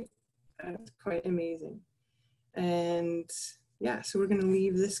quite amazing. And yeah, so we're gonna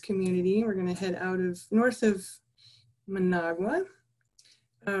leave this community. We're gonna head north of Managua.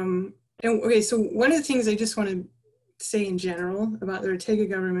 Okay, so one of the things I just want to say in general about the Ortega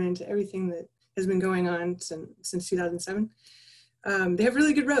government, everything that has been going on since 2007, They have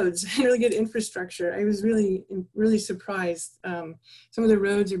really good roads and really good infrastructure. I was really, really surprised. Some of the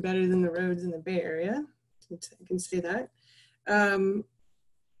roads are better than the roads in the Bay Area. I can say that. They're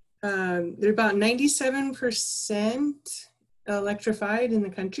about 97% electrified in the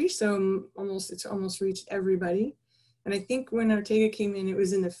country, so it's almost reached everybody. And I think when Ortega came in, it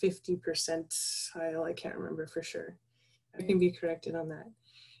was in the 50 percentile. I can't remember for sure. I can be corrected on that.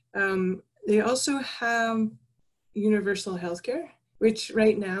 They also have universal healthcare, which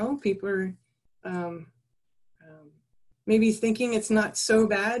right now people are maybe thinking it's not so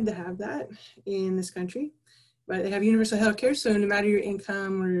bad to have that in this country, but they have universal healthcare. So no matter your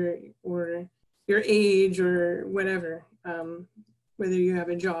income or your age or whatever, whether you have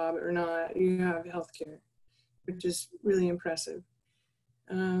a job or not, you have healthcare, which is really impressive.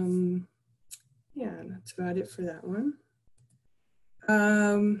 Yeah, that's about it for that one.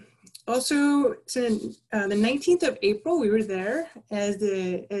 Also, so the 19th of April, we were there as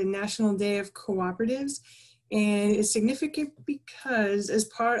the National Day of Cooperatives, and it's significant because as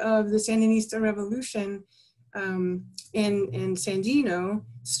part of the Sandinista Revolution, and Sandino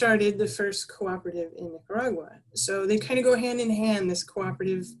started the first cooperative in Nicaragua. So they kind of go hand in hand, this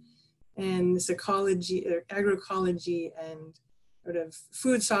cooperative and this ecology, or agroecology, and sort of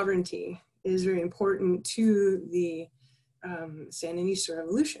food sovereignty is very important to the Sandinista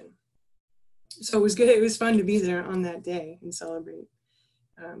Revolution. So it was good. It was fun to be there on that day and celebrate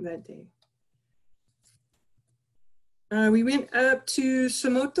that day. We went up to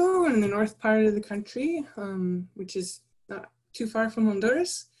Somoto in the north part of the country, which is not too far from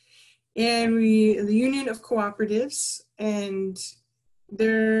Honduras. And the Union of Cooperatives, and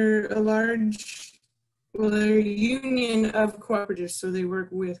they're a union of cooperatives, so they work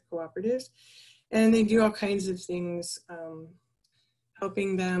with cooperatives. And they do all kinds of things,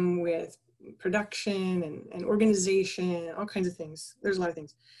 helping them with production and organization, all kinds of things. There's a lot of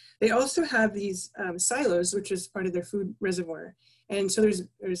things. They also have these silos, which is part of their food reservoir. And so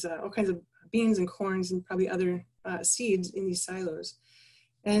there's all kinds of beans and corns and probably other seeds in these silos.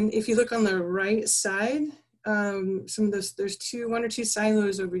 And if you look on the right side, some of those, there's one or two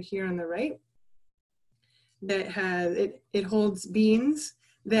silos over here on the right that has, it holds beans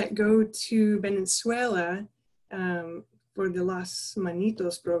that go to Venezuela for the Los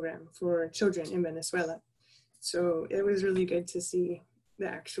Manitos program for children in Venezuela. So it was really good to see the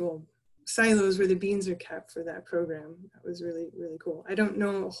actual silos where the beans are kept for that program. That was really, really cool. I don't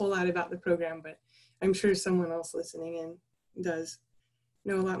know a whole lot about the program, but I'm sure someone else listening in does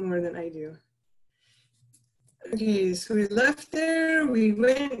know a lot more than I do. Okay, so we left there. We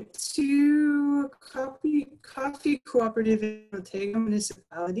went to coffee cooperative in Ortega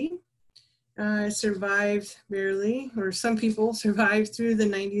municipality. Survived barely, or some people survived through the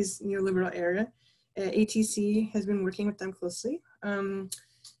 90s neoliberal era. ATC has been working with them closely.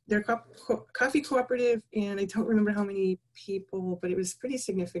 They're coffee cooperative, and I don't remember how many people, but it was pretty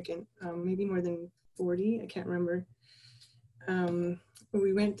significant, maybe more than 40, I can't remember.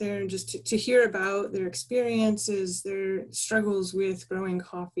 We went there just to hear about their experiences, their struggles with growing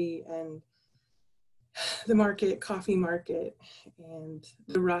coffee and the coffee market, and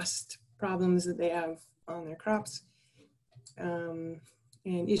the rust problems that they have on their crops, and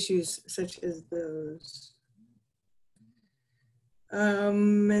issues such as those.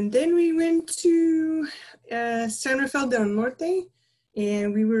 And then we went to San Rafael del Norte,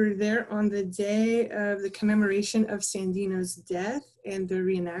 and we were there on the day of the commemoration of Sandino's death and the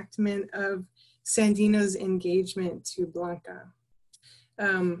reenactment of Sandino's engagement to Blanca.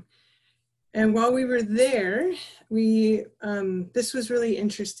 And while we were there, this was really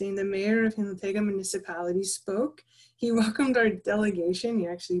interesting. The mayor of Ortega municipality spoke. He welcomed our delegation. He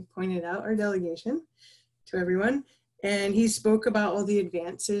actually pointed out our delegation to everyone. And he spoke about all the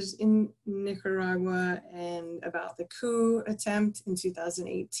advances in Nicaragua and about the coup attempt in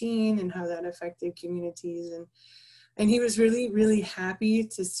 2018 and how that affected communities. And he was really, really happy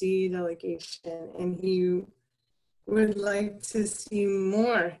to see delegation, and he would like to see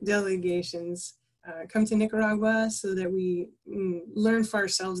more delegations come to Nicaragua so that we learn for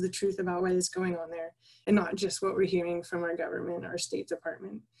ourselves the truth about what is going on there, and not just what we're hearing from our government, our State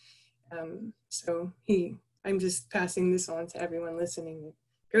Department. So I'm just passing this on to everyone listening.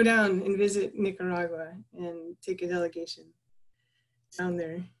 Go down and visit Nicaragua and take a delegation down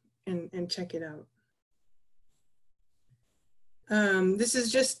there and check it out. This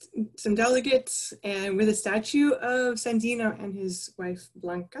is just some delegates and with a statue of Sandino and his wife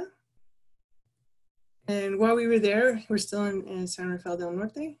Blanca. And while we were there, we're still in San Rafael del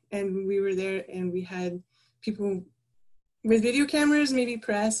Norte, and we were there and we had people with video cameras, maybe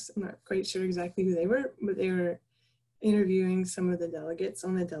press. I'm not quite sure exactly who they were, but they were interviewing some of the delegates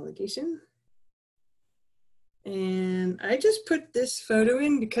on the delegation. And I just put this photo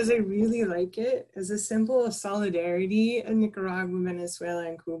in because I really like it as a symbol of solidarity in Nicaragua, Venezuela,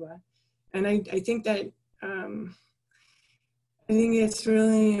 and Cuba. And I think that, I think it's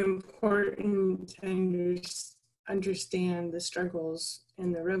really important to understand the struggles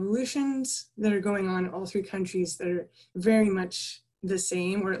and the revolutions that are going on in all three countries that are very much the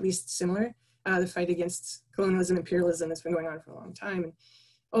same, or at least similar. The fight against colonialism, imperialism that's been going on for a long time, and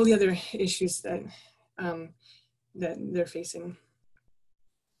all the other issues that that they're facing.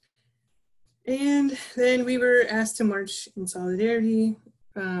 And then we were asked to march in solidarity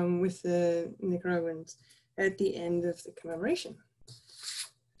with the Nicaraguans at the end of the commemoration.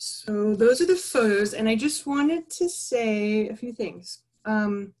 So those are the photos, and I just wanted to say a few things.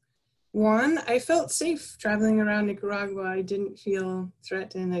 One, I felt safe traveling around Nicaragua. I didn't feel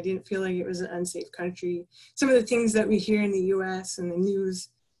threatened. I didn't feel like it was an unsafe country. Some of the things that we hear in the US and the news,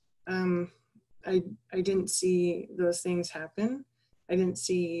 I didn't see those things happen. I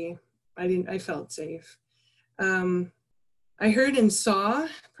felt safe. I heard and saw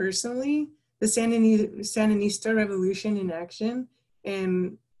personally the Sandinista Revolution in action,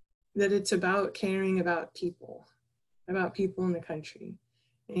 and that it's about caring about people in the country.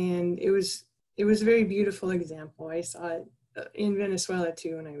 And it was a very beautiful example. I saw it in Venezuela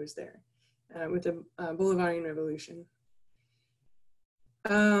too when I was there with the Bolivarian Revolution.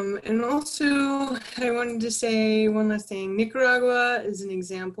 And also I wanted to say one last thing. Nicaragua is an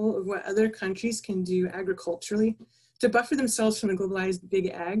example of what other countries can do agriculturally to buffer themselves from the globalized big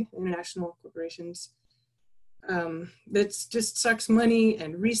ag, international corporations, that just sucks money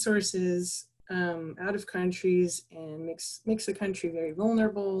and resources out of countries and makes the country very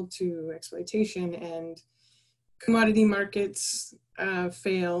vulnerable to exploitation, and commodity markets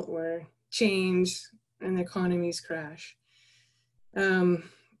fail or change and the economies crash. And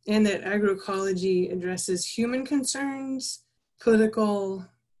that agroecology addresses human concerns, political,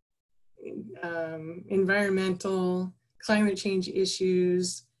 environmental, climate change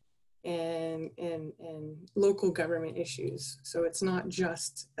issues, and local government issues. So it's not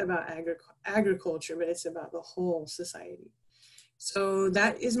just about agriculture, but it's about the whole society. So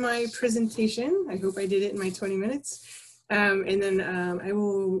that is my presentation. I hope I did it in my 20 minutes. And then I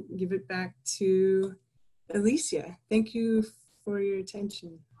will give it back to Alicia. Thank you for your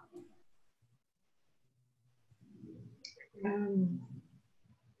attention.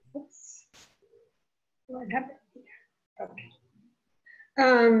 Oops. What happened here? Okay.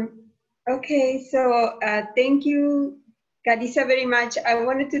 Okay, so thank you, Carissa, very much. I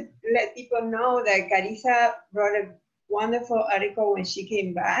wanted to let people know that Carissa wrote a wonderful article when she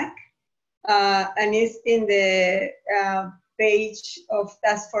came back, and it's in the page of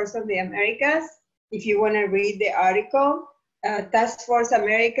Task Force of the Americas. If you want to read the article,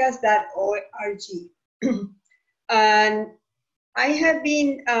 taskforceamericas.org. And I have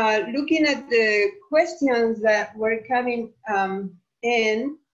been looking at the questions that were coming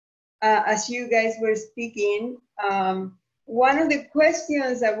in as you guys were speaking. One of the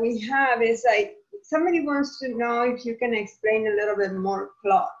questions that we have is like, somebody wants to know if you can explain a little bit more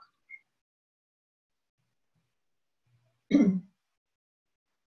clock.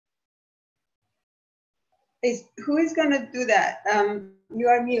 Who is gonna do that? You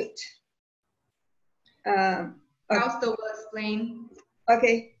are mute. Fausto will explain.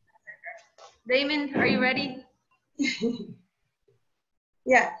 Okay. Raymond, are you ready?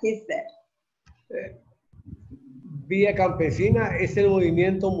 Yeah, he's there. Via Campesina es el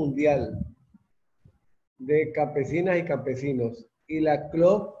movimiento mundial de campesinas y campesinos, y la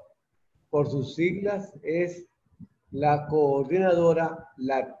CLOP, por sus siglas, es la Coordinadora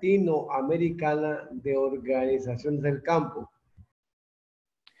Latinoamericana de Organizaciones del Campo.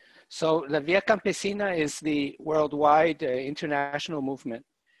 So the Via Campesina is the worldwide international movement,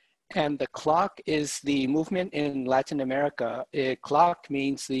 and the CLOC is the movement in Latin America. CLOC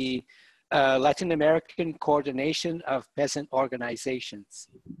means the Latin American Coordination of Peasant Organizations.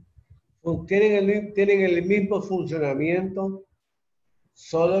 Tienen el mismo funcionamiento,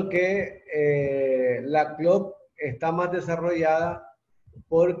 solo que la CLOC está más desarrollada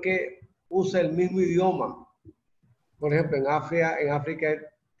porque usa el mismo idioma. Por ejemplo, en África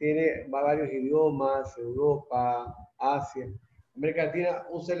tiene varios idiomas, Europa, Asia. América Latina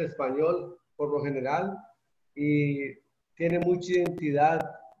usa el español por lo general y tiene mucha identidad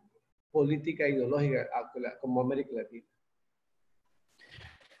política e ideológica como América Latina.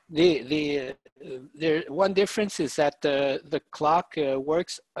 The one difference is that the CLOC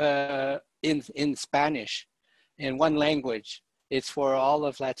works in Spanish, in one language. It's for all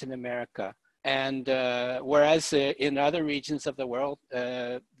of Latin America. And whereas in other regions of the world,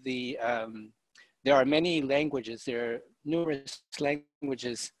 there are many languages, there are numerous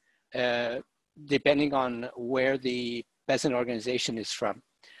languages depending on where the peasant organization is from.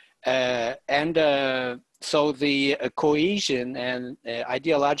 So the cohesion and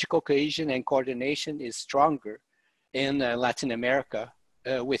ideological cohesion and coordination is stronger in Latin America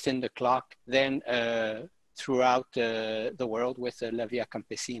within the CLOC than throughout the world with la Via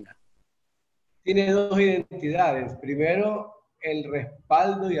Campesina. Tiene dos identidades. Primero, el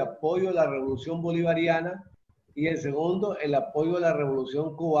respaldo y apoyo a la revolución bolivariana, y el segundo, el apoyo a la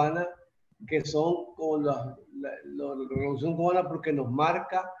revolución cubana, que son como la revolución cubana porque nos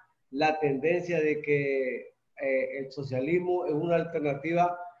marca la tendencia de que el socialismo es una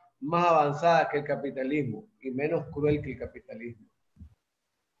alternativa más avanzada que el capitalismo y menos cruel que el capitalismo.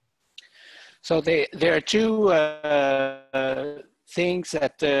 So there are two things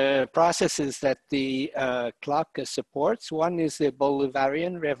that processes that the CLOC supports. One is the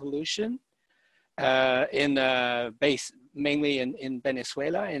Bolivarian Revolution mainly in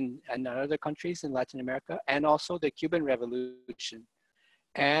Venezuela and other countries in Latin America, and also the Cuban Revolution.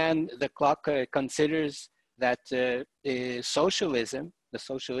 And the CLOC considers that socialism, the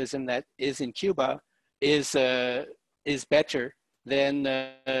socialism that is in Cuba, is better than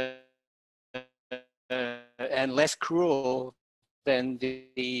and less cruel than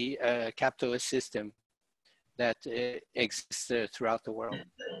the capitalist system that exists throughout the world.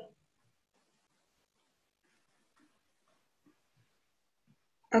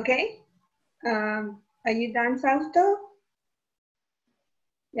 Okay. Are you done, Fausto?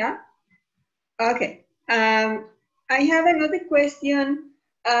 Yeah? Okay. I have another question.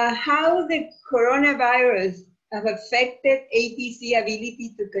 How the coronavirus have affected APC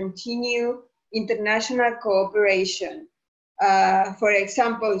ability to continue international cooperation? For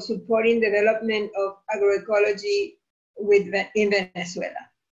example, supporting development of agroecology in Venezuela.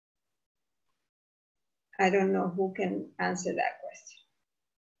 I don't know who can answer that question.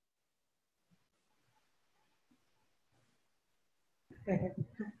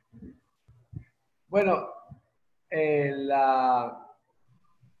 Bueno,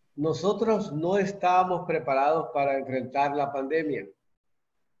 nosotros no estábamos preparados para enfrentar la pandemia.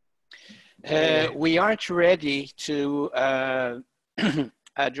 We aren't ready to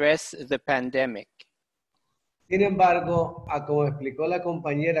address the pandemic. Sin embargo, como explicó la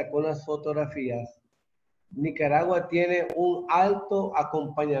compañera con las fotografías, Nicaragua tiene un alto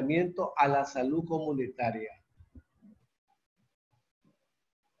acompañamiento a la salud comunitaria.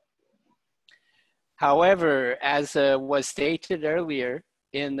 However, as was stated earlier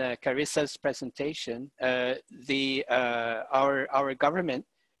in Carissa's presentation, our government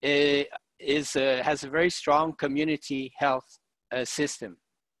has a very strong community health system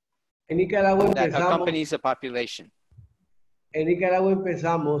En Nicaragua that accompanies the population. En Nicaragua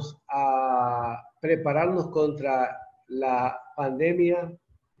empezamos a prepararnos contra la pandemia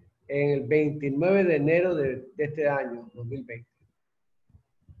en el 29 de enero de este año, 2020.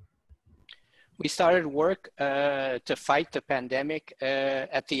 We started work to fight the pandemic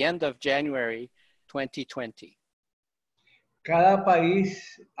at the end of January 2020. Cada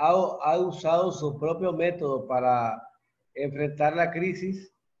país ha usado su propio método para enfrentar la crisis.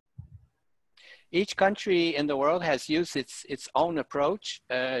 Each country in the world has used its own approach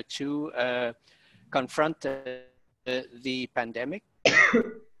to confront the pandemic.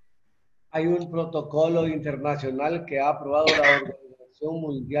 Hay un protocolo internacional que ha aprobado la Organización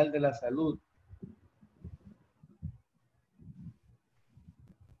Mundial de la Salud.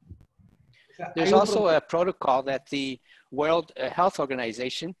 There's also a protocol that the World Health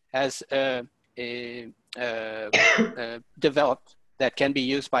Organization has developed that can be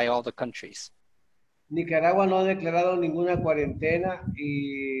used by all the countries. Nicaragua no ha declarado ninguna cuarentena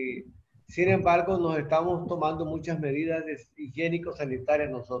y sin embargo nos estamos tomando muchas medidas higiénico-sanitarias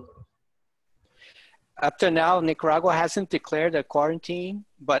nosotros. Up to now, Nicaragua hasn't declared a quarantine,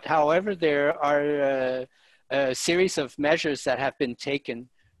 but however, there are a series of measures that have been taken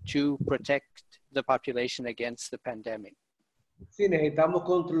to protect the population against the pandemic. Sí, necesitamos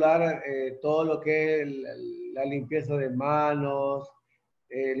controlar todo lo que es la limpieza de manos,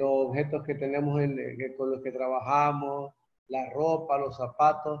 los objetos que tenemos con los que trabajamos, la ropa, los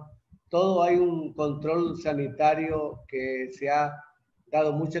zapatos. Todo hay un control sanitario que se ha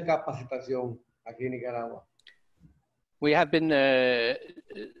dado mucha capacitación aquí en Nicaragua. We have been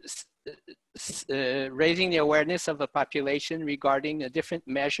raising the awareness of the population regarding the different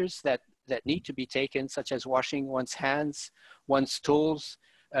measures that need to be taken, such as washing one's hands, one's tools,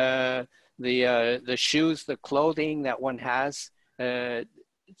 the shoes, the clothing that one has,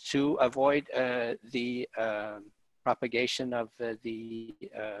 to avoid the propagation of the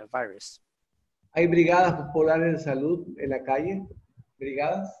virus. Hay brigadas populares de salud en la calle,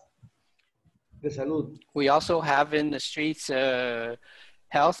 brigadas de salud. We also have in the streets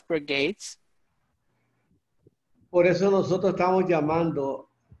health brigades. Por eso nosotros estamos llamando,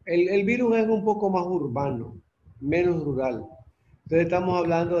 el virus es un poco más urbano, menos rural. Entonces estamos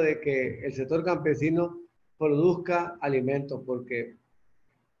hablando de que el sector campesino produzca alimentos, porque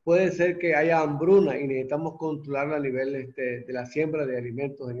puede ser que haya hambruna y necesitamos controlarla a nivel de la siembra de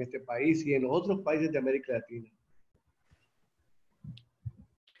alimentos en este país y en los otros países de América Latina.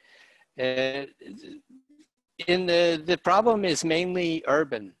 The problem is mainly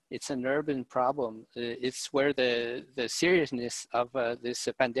urban. It's an urban problem. It's where the seriousness of this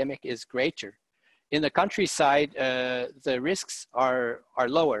pandemic is greater. In the countryside, the risks are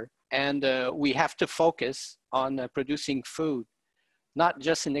lower, and we have to focus on producing food, not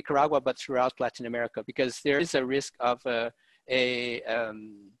just in Nicaragua, but throughout Latin America, because there is a risk of a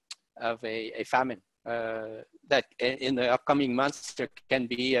famine. That in the upcoming months, there can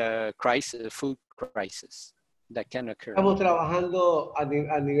be a crisis, a food crisis that can occur. Estamos trabajando a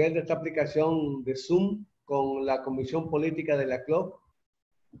nivel de esta aplicación de Zoom con la Comisión Política de la CLOC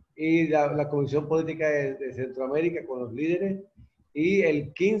y la Comisión Política de Centroamérica con los líderes, y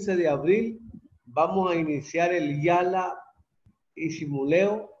el 15 de abril vamos a iniciar el YALA y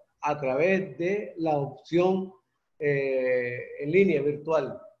simuleo a través de la opción en línea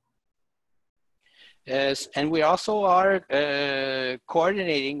virtual. Yes, and we also are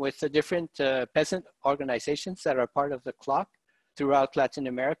coordinating with the different peasant organizations that are part of the CLOC throughout Latin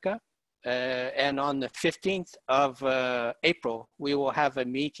America. And on the 15th of April, we will have a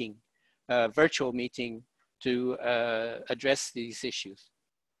meeting, a virtual meeting to address these issues.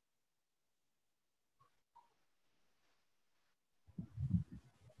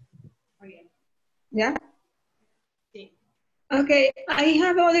 Yeah? Okay, I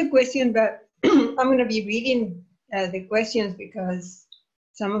have other questions, but I'm going to be reading the questions because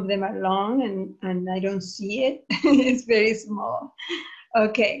some of them are long and I don't see it. It's very small.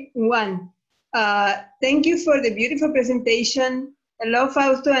 Okay, one. Thank you for the beautiful presentation. Hello,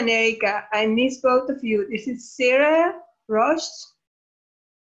 Fausto and Erika. I miss both of you. This is Sarah Roche.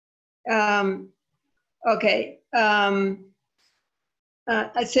 Okay.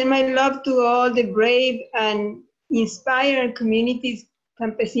 I send my love to all the brave and inspired communities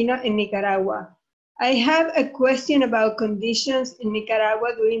campesino in Nicaragua. I have a question about conditions in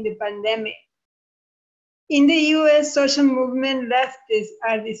Nicaragua during the pandemic. In the US, social movement leftists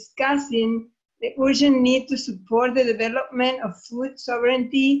are discussing the urgent need to support the development of food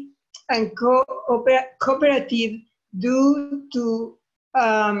sovereignty and cooperative due to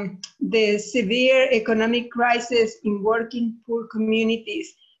the severe economic crisis in working poor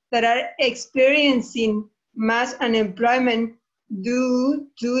communities that are experiencing mass unemployment due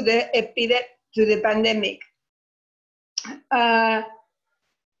to the pandemic.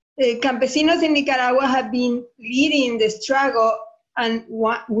 Campesinos in Nicaragua have been leading the struggle and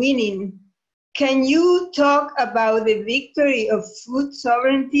winning. Can you talk about the victory of food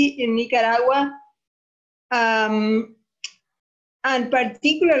sovereignty in Nicaragua, and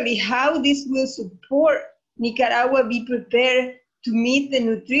particularly how this will support Nicaragua be prepared to meet the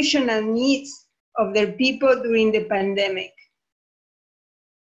nutritional needs of their people during the pandemic?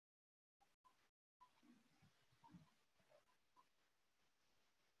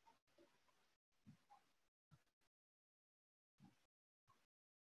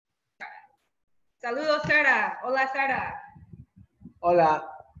 Saludos, Sara. Hola, Sara. Hola,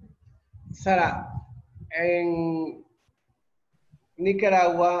 Sara. En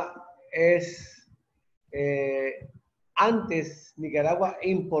Nicaragua antes Nicaragua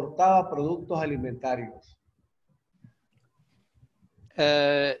importaba productos alimentarios.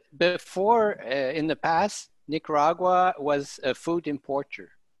 Before, in the past, Nicaragua was a food importer.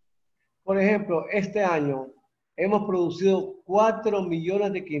 Por ejemplo, este año hemos producido 4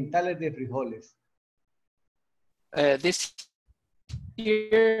 millones de quintales de frijoles. This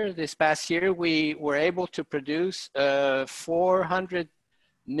past year, we were able to produce 400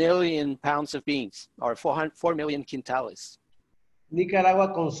 million pounds of beans, or 4 million quintales.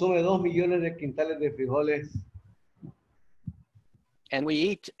 Nicaragua consume 2 millones de quintales de frijoles. And we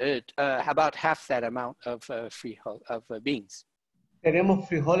eat about half that amount of beans. Tenemos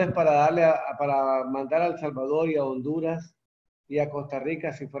frijoles para mandar a El Salvador y a Honduras y a Costa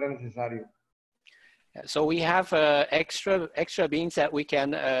Rica si fuera necesario. So we have extra beans that we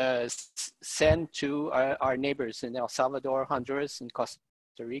can send to our neighbors in El Salvador, Honduras, and Costa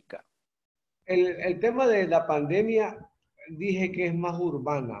Rica. El tema de la pandemia dije que es más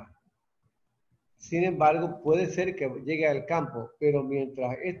urbana. Sin embargo, puede ser que llegue al campo, pero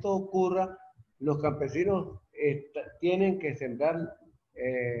mientras esto ocurra, los campesinos tienen que sembrar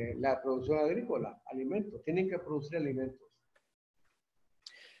la producción agrícola, alimentos, tienen que producir alimentos.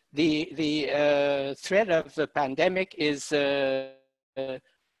 The threat of the pandemic is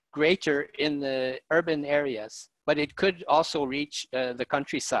greater in the urban areas, but it could also reach the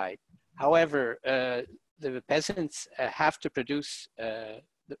countryside. However, the peasants have to produce the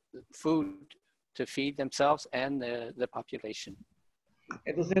food to feed themselves and the population.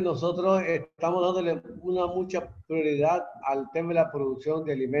 Entonces nosotros estamos dándole mucha prioridad al tema de la producción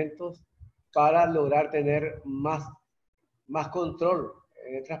de alimentos para lograr tener más control.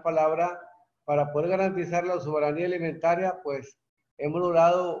 En otras palabras, para poder garantizar la soberanía alimentaria, pues hemos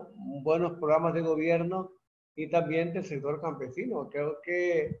logrado buenos programas de gobierno y también del sector campesino. Creo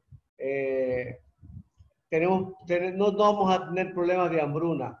que no vamos a tener problemas de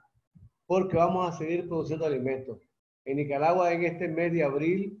hambruna porque vamos a seguir produciendo alimentos. En Nicaragua, en este mes de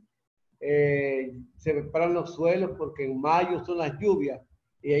abril, se preparan los suelos porque en mayo son las lluvias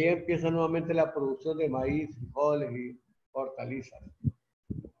y ahí empieza nuevamente la producción de maíz, frijoles y hortalizas.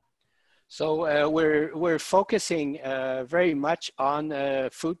 So we're focusing very much on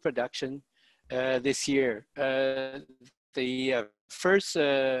food production this year. The first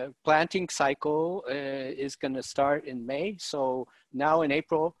planting cycle is going to start in May. So now in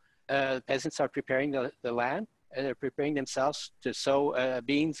April, peasants are preparing the land. They're preparing themselves to sow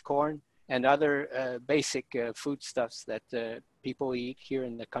beans, corn, and other basic foodstuffs that people eat here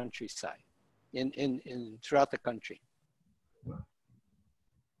in the countryside, throughout the country.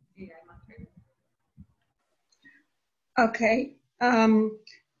 Okay.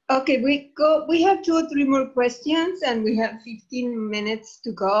 Okay, we have 2 or 3 more questions and we have 15 minutes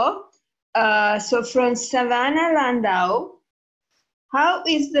to go. So from Savannah Landau, how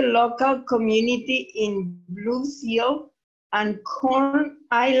is the local community in Blue Seal and Corn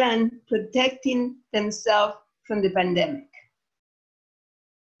Island protecting themselves from the pandemic?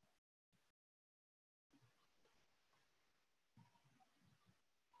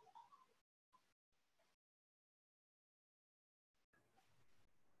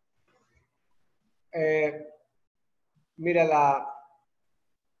 Mira,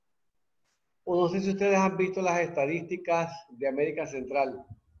 no sé si ustedes han visto las estadísticas de América Central.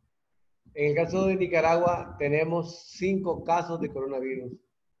 En el caso de Nicaragua tenemos 5 casos de coronavirus.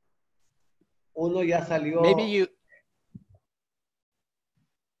 Uno ya salió. Maybe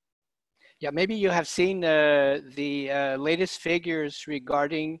you have seen the latest figures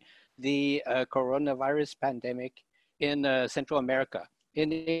regarding the coronavirus pandemic in Central America. In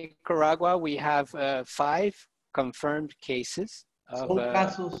Nicaragua, we have 5 confirmed cases of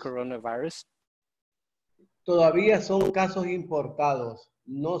coronavirus. Todavía son casos importados,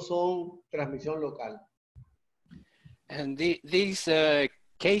 no son transmisión local. And these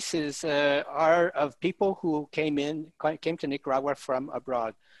cases are of people who came to Nicaragua from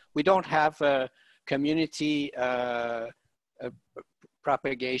abroad. We don't have a community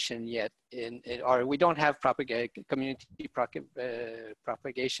propagation yet, or we don't have community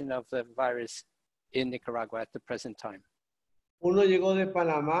propagation of the virus in Nicaragua at the present time. Uno llegó de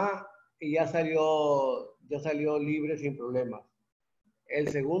Panamá y ya salió libre sin problemas. El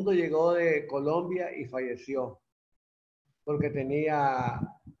segundo llegó de Colombia y falleció porque tenía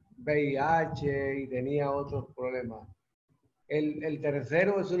VIH y tenía otros problemas. El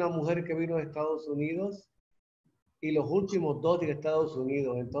tercero es una mujer que vino de Estados Unidos y los últimos 2 de Estados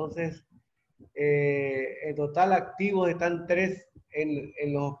Unidos. Entonces, en total activos están 3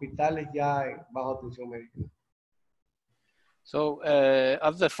 en los hospitales ya bajo atención médica. So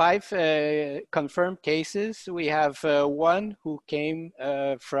of the 5 confirmed cases, we have 1 who came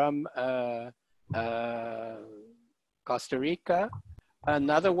from Costa Rica,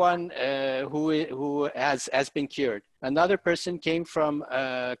 another one who has been cured. Another person came from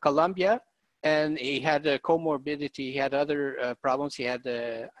Colombia, and he had a comorbidity. He had other problems. He had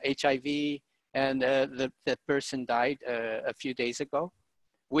HIV, and that person died a few days ago.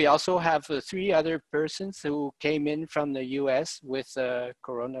 We also have 3 other persons who came in from the US with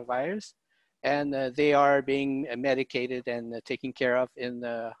coronavirus, and they are being medicated and taken care of in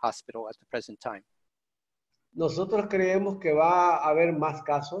the hospital at the present time. Nosotros creemos que va a haber más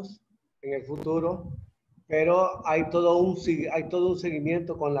casos en el futuro, pero hay todo un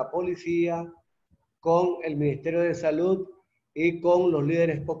seguimiento con la policía, con el Ministerio de Salud y con los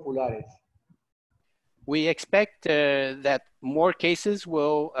líderes populares. We expect that more cases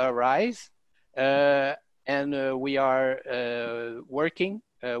will arise, and we are working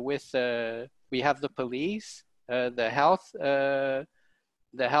with, we have the police, the health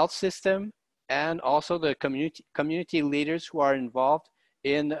system, and also the community leaders who are involved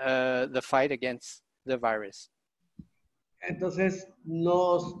in the fight against the virus. Entonces,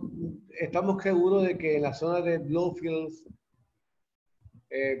 estamos seguros de que en la zona de Bloomfields,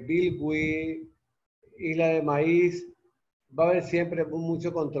 Bilwi, Isla de Maíz, va a haber siempre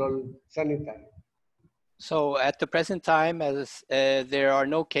mucho control sanitario. So at the present time, as there are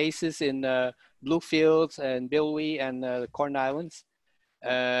no cases in Bluefields and Bilwi and the Corn Islands,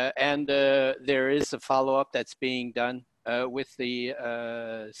 and there is a follow-up that's being done with the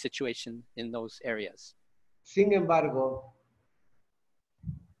situation in those areas. Sin embargo,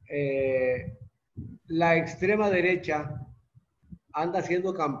 la extrema derecha anda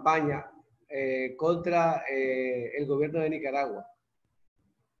haciendo campaña contra el gobierno de Nicaragua.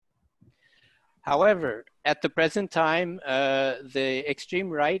 However, at the present time, the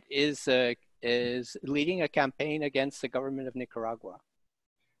extreme right is leading a campaign against the government of Nicaragua.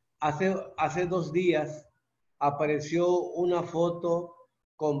 Hace 2 días apareció una foto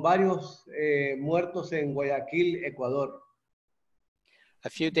con varios muertos en Guayaquil, Ecuador. A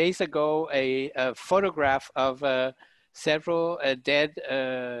few days ago, a photograph of several dead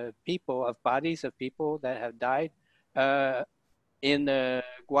people, of bodies of people that have died in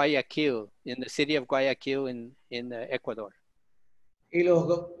Guayaquil, in the city of Guayaquil in Ecuador. Y los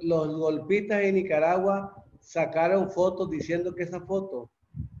golpistas en Nicaragua sacaron fotos diciendo que esa foto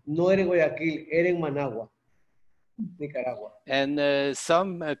no era en Guayaquil, era en Managua, Nicaragua. And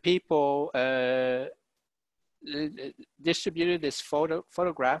some people distributed this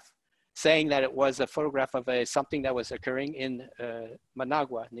photograph saying that it was a photograph of something that was occurring in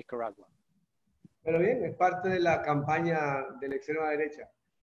Managua, Nicaragua. Pero bien, es parte de la campaña de la extrema derecha.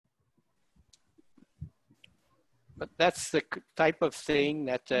 But that's the type of thing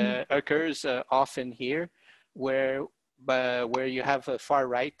that occurs often here, where you have a far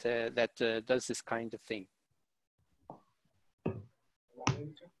right that does this kind of thing.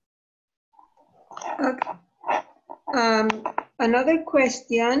 Okay. Another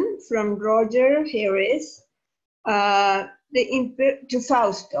question from Roger Harris to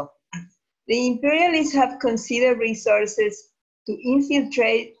Fausto. The imperialists have considered resources to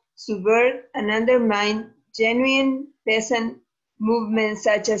infiltrate, subvert, and undermine genuine peasant movements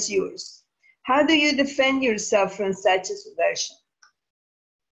such as yours. How do you defend yourself from such a subversion?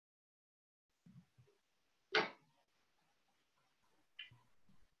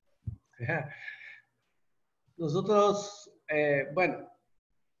 Nosotros, bueno,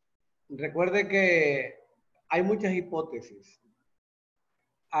 recuerde que hay muchas hipótesis.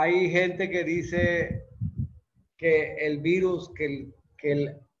 Hay gente que dice que el virus, que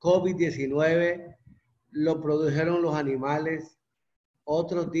el COVID-19 lo produjeron los animales.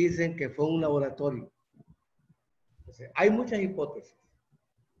 Otros dicen que fue un laboratorio. Entonces, hay muchas hipótesis.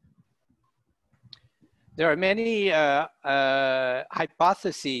 There are many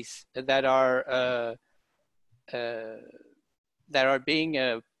hypotheses that are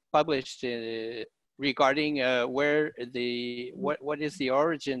being published regarding what is the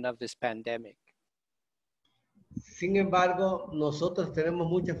origin of this pandemic. Sin embargo, nosotros tenemos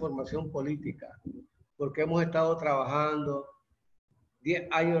mucha formación política porque hemos estado trabajando 10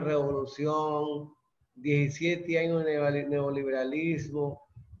 años de revolución, 17 años de neoliberalismo,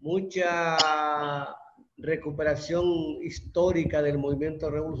 mucha recuperación histórica del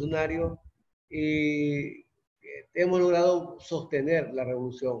movimiento revolucionario y hemos logrado sostener la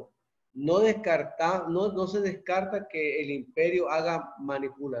revolución. No se descarta que el imperio haga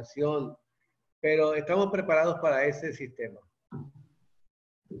manipulación, pero estamos preparados para ese sistema.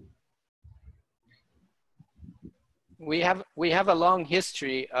 We have a long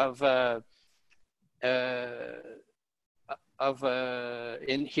history of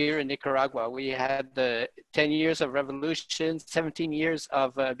here in Nicaragua. We had 10 years of revolution, 17 years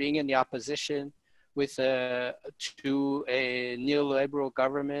of being in the opposition with to a neoliberal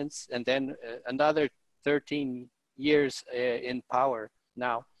governments, and then another 13 years in power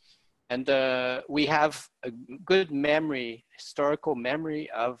now. And we have a good memory, historical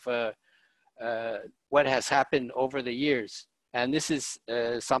memory of what has happened over the years. And this is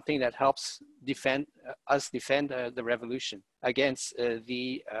something that helps defend the revolution against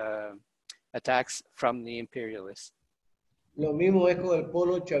the attacks from the imperialists. Lo mismo es con el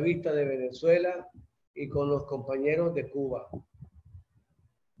polo chavista de Venezuela y con los compañeros de Cuba.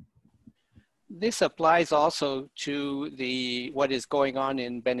 This applies also to what is going on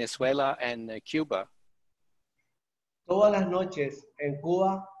in Venezuela and Cuba. Todas las noches en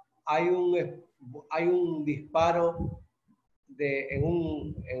Cuba hay un disparo en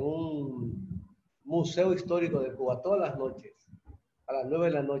un Museo Histórico de Cuba todas las noches, a las 9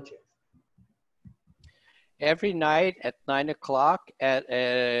 de la noche. Every night at 9 o'clock at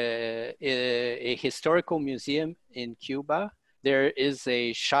a historical museum in Cuba, there is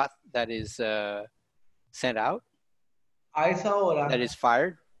a shot that is sent out, A esa hora that is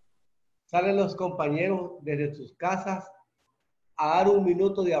fired. salen los compañeros desde sus casas a dar un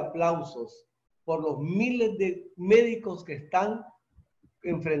minuto de aplausos por los miles de médicos que están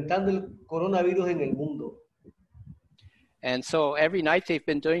enfrentando el coronavirus en el mundo. And so every night they've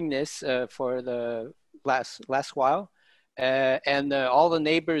been doing this for the last while. And all the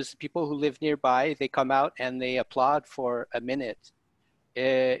neighbors, people who live nearby, they come out and they applaud for a minute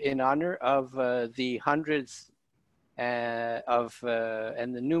in honor of the hundreds and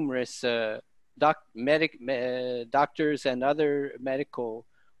the numerous doctors and other medical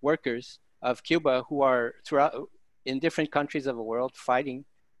workers of Cuba who are throughout in different countries of the world fighting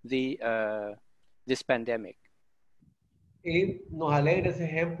this pandemic. Y nos alegra ese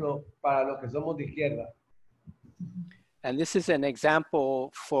ejemplo para los que somos de izquierda. And this is an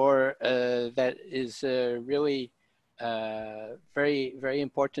example for that is really very, very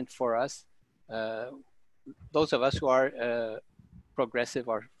important for us, those of us who are progressive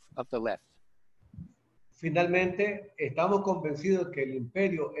or of the left. Finalmente, estamos convencidos que el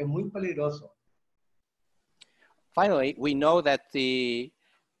imperio es muy peligroso. Finally, we know that the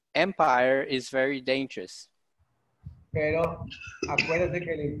empire is very dangerous. Pero acuérdense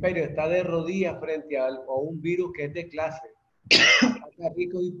que el imperio está de rodillas frente a un virus que es de clase, a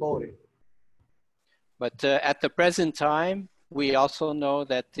ricos y pobres. But at the present time, we also know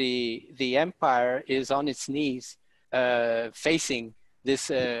that the empire is on its knees facing this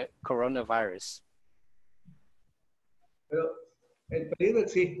coronavirus. Pero el peligro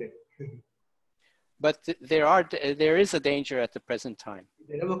existe. But there is a danger at the present time.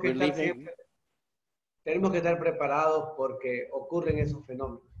 Tenemos que estar preparados porque ocurren esos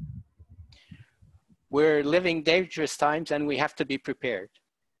fenómenos. We're living dangerous times and we have to be prepared.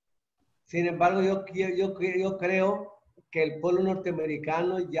 Sin embargo, yo creo que el pueblo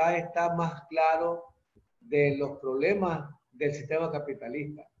norteamericano ya está más claro de los problemas del sistema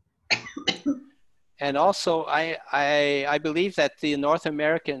capitalista. And also, I believe that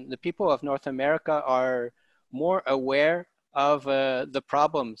the people of North America are more aware of the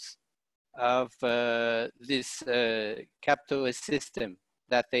problems of this capitalist system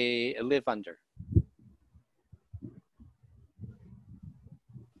that they live under.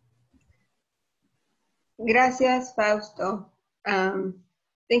 Gracias, Fausto.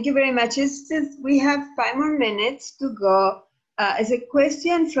 Thank you very much. We have 5 more minutes to go. As a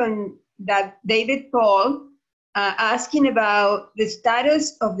question from David Paul asking about the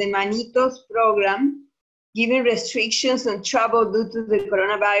status of the Manitos program, given restrictions on travel due to the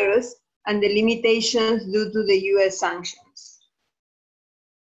coronavirus and the limitations due to the US sanctions.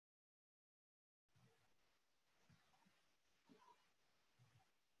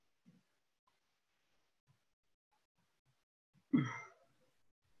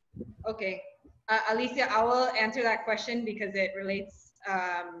 Okay, Alicia, I will answer that question because it relates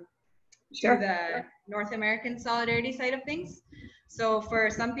Sure. to the North American solidarity side of things. So for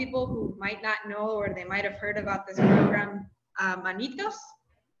some people who might not know or they might have heard about this program, Manitos,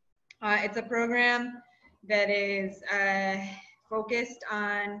 it's a program that is focused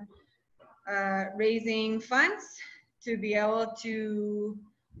on raising funds to be able to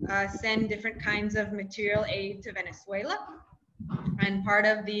send different kinds of material aid to Venezuela. And part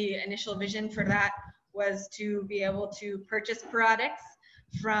of the initial vision for that was to be able to purchase products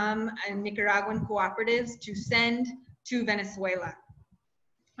from Nicaraguan cooperatives to send to Venezuela.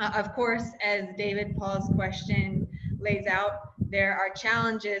 Of course, as David Paul's question lays out, there are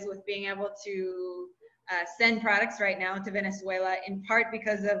challenges with being able to send products right now to Venezuela, in part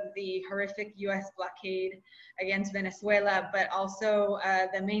because of the horrific US blockade against Venezuela, but also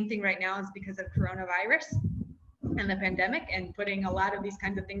the main thing right now is because of coronavirus and the pandemic and putting a lot of these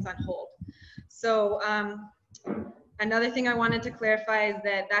kinds of things on hold. So another thing I wanted to clarify is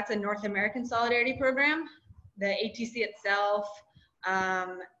that that's a North American solidarity program. The ATC itself,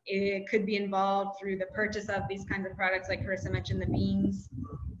 it could be involved through the purchase of these kinds of products, like Carissa mentioned, the beans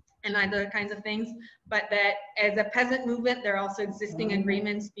and other kinds of things, but that as a peasant movement, there are also existing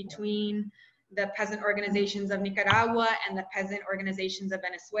agreements between the peasant organizations of Nicaragua and the peasant organizations of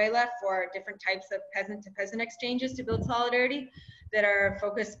Venezuela for different types of peasant-to-peasant exchanges to build solidarity that are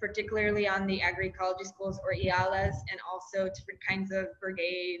focused particularly on the agroecology schools or IALAs, and also different kinds of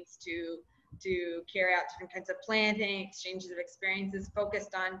brigades to carry out different kinds of planting, exchanges of experiences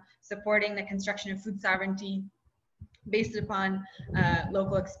focused on supporting the construction of food sovereignty based upon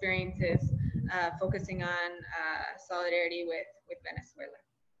local experiences focusing on solidarity with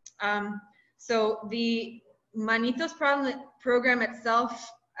Venezuela. So the Manitos program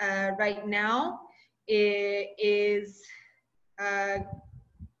itself right now is a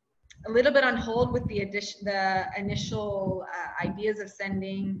little bit on hold with the initial ideas of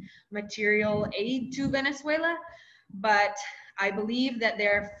sending material aid to Venezuela, but I believe that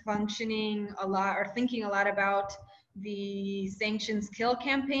they're functioning a lot or thinking a lot about the Sanctions Kill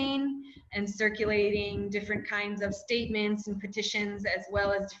campaign and circulating different kinds of statements and petitions as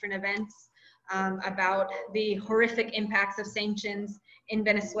well as different events about the horrific impacts of sanctions in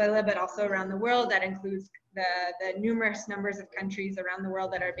Venezuela, but also around the world. That includes the numerous numbers of countries around the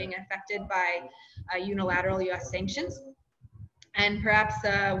world that are being affected by unilateral US sanctions. And perhaps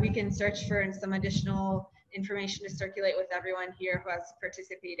we can search for some additional information to circulate with everyone here who has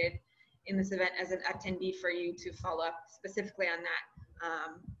participated in this event as an attendee for you to follow up specifically on that.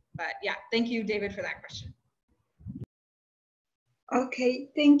 But yeah, thank you, David, for that question. Okay,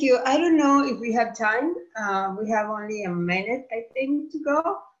 thank you. I don't know if we have time. We have only a minute, I think, to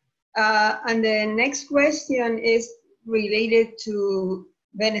go. And the next question is related to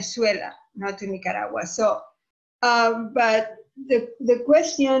Venezuela, not to Nicaragua. So, but the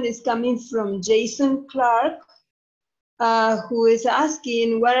question is coming from Jason Clark, who is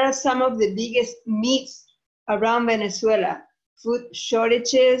asking, what are some of the biggest myths around Venezuela? Food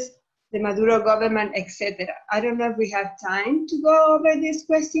shortages, the Maduro government, etc. I don't know if we have time to go over this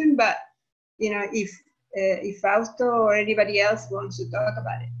question, but you know, if Fausto or anybody else wants to talk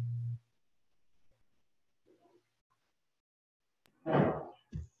about it.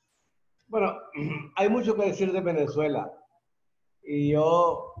 Bueno, hay mucho que decir de Venezuela y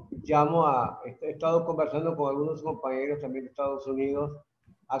yo he estado conversando con algunos compañeros también de Estados Unidos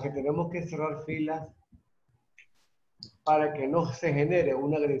a que tenemos que cerrar filas para que no se genere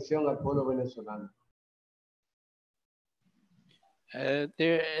una agresión al pueblo venezolano. A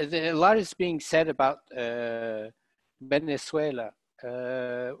lot is being said about Venezuela,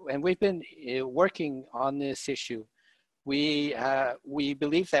 and we've been working on this issue. We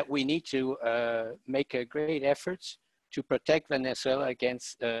believe that we need to make a great efforts to protect Venezuela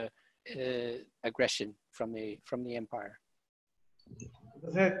against aggression from the empire.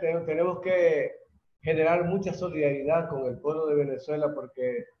 Entonces tenemos que generar mucha solidaridad con el pueblo de Venezuela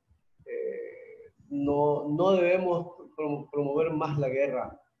porque no debemos promover más la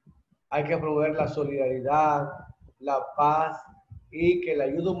guerra. Hay que promover la solidaridad, la paz y que la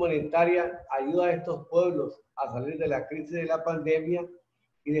ayuda humanitaria ayuda a estos pueblos a salir de la crisis de la pandemia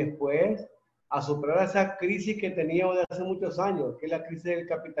y después a superar esa crisis que teníamos de hace muchos años, que es la crisis del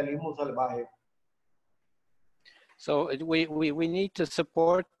capitalismo salvaje. So we need to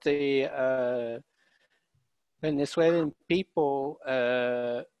support the Venezuelan people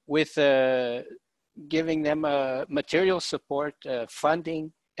with giving them material support,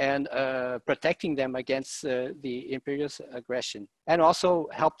 funding, and protecting them against the imperialist aggression, and also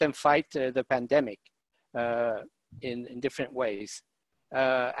help them fight the pandemic in different ways.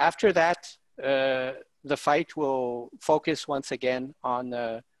 After that, the fight will focus once again on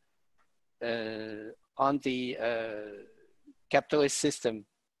the capitalist system.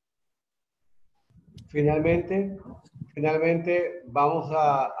 Finalmente vamos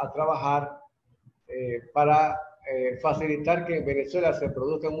a trabajar para facilitar que en Venezuela se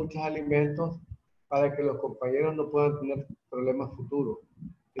produzcan muchos alimentos para que los compañeros no puedan tener problemas futuros.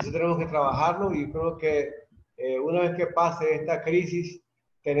 Eso tenemos que trabajarlo y creo que una vez que pase esta crisis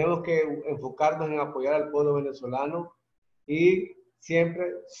tenemos que enfocarnos en apoyar al pueblo venezolano y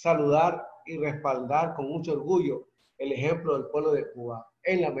siempre saludar y respaldar con mucho orgullo el ejemplo del pueblo de Cuba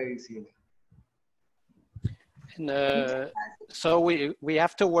en la medicina. And, so we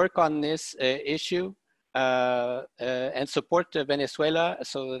have to work on this issue and support Venezuela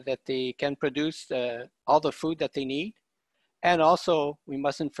so that they can produce all the food that they need. And also, we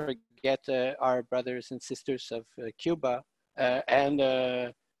mustn't forget our brothers and sisters of Cuba and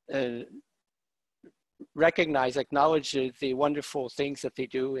acknowledge the wonderful things that they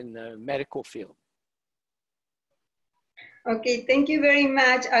do in the medical field. Okay, thank you very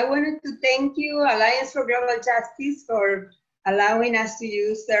much. I wanted to thank you, Alliance for Global Justice, for allowing us to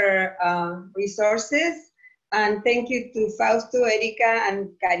use their resources. And thank you to Fausto, Erika, and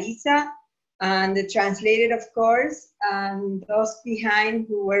Carissa, and the translator, of course, and those behind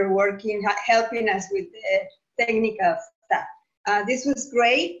who were working, helping us with the technical stuff. This was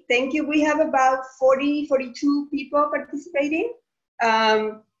great. Thank you. We have about 42 people participating,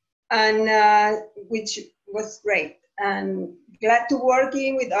 which was great. And glad to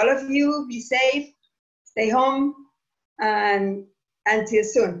working with all of you. Be safe, stay home, and until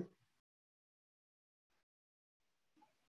soon.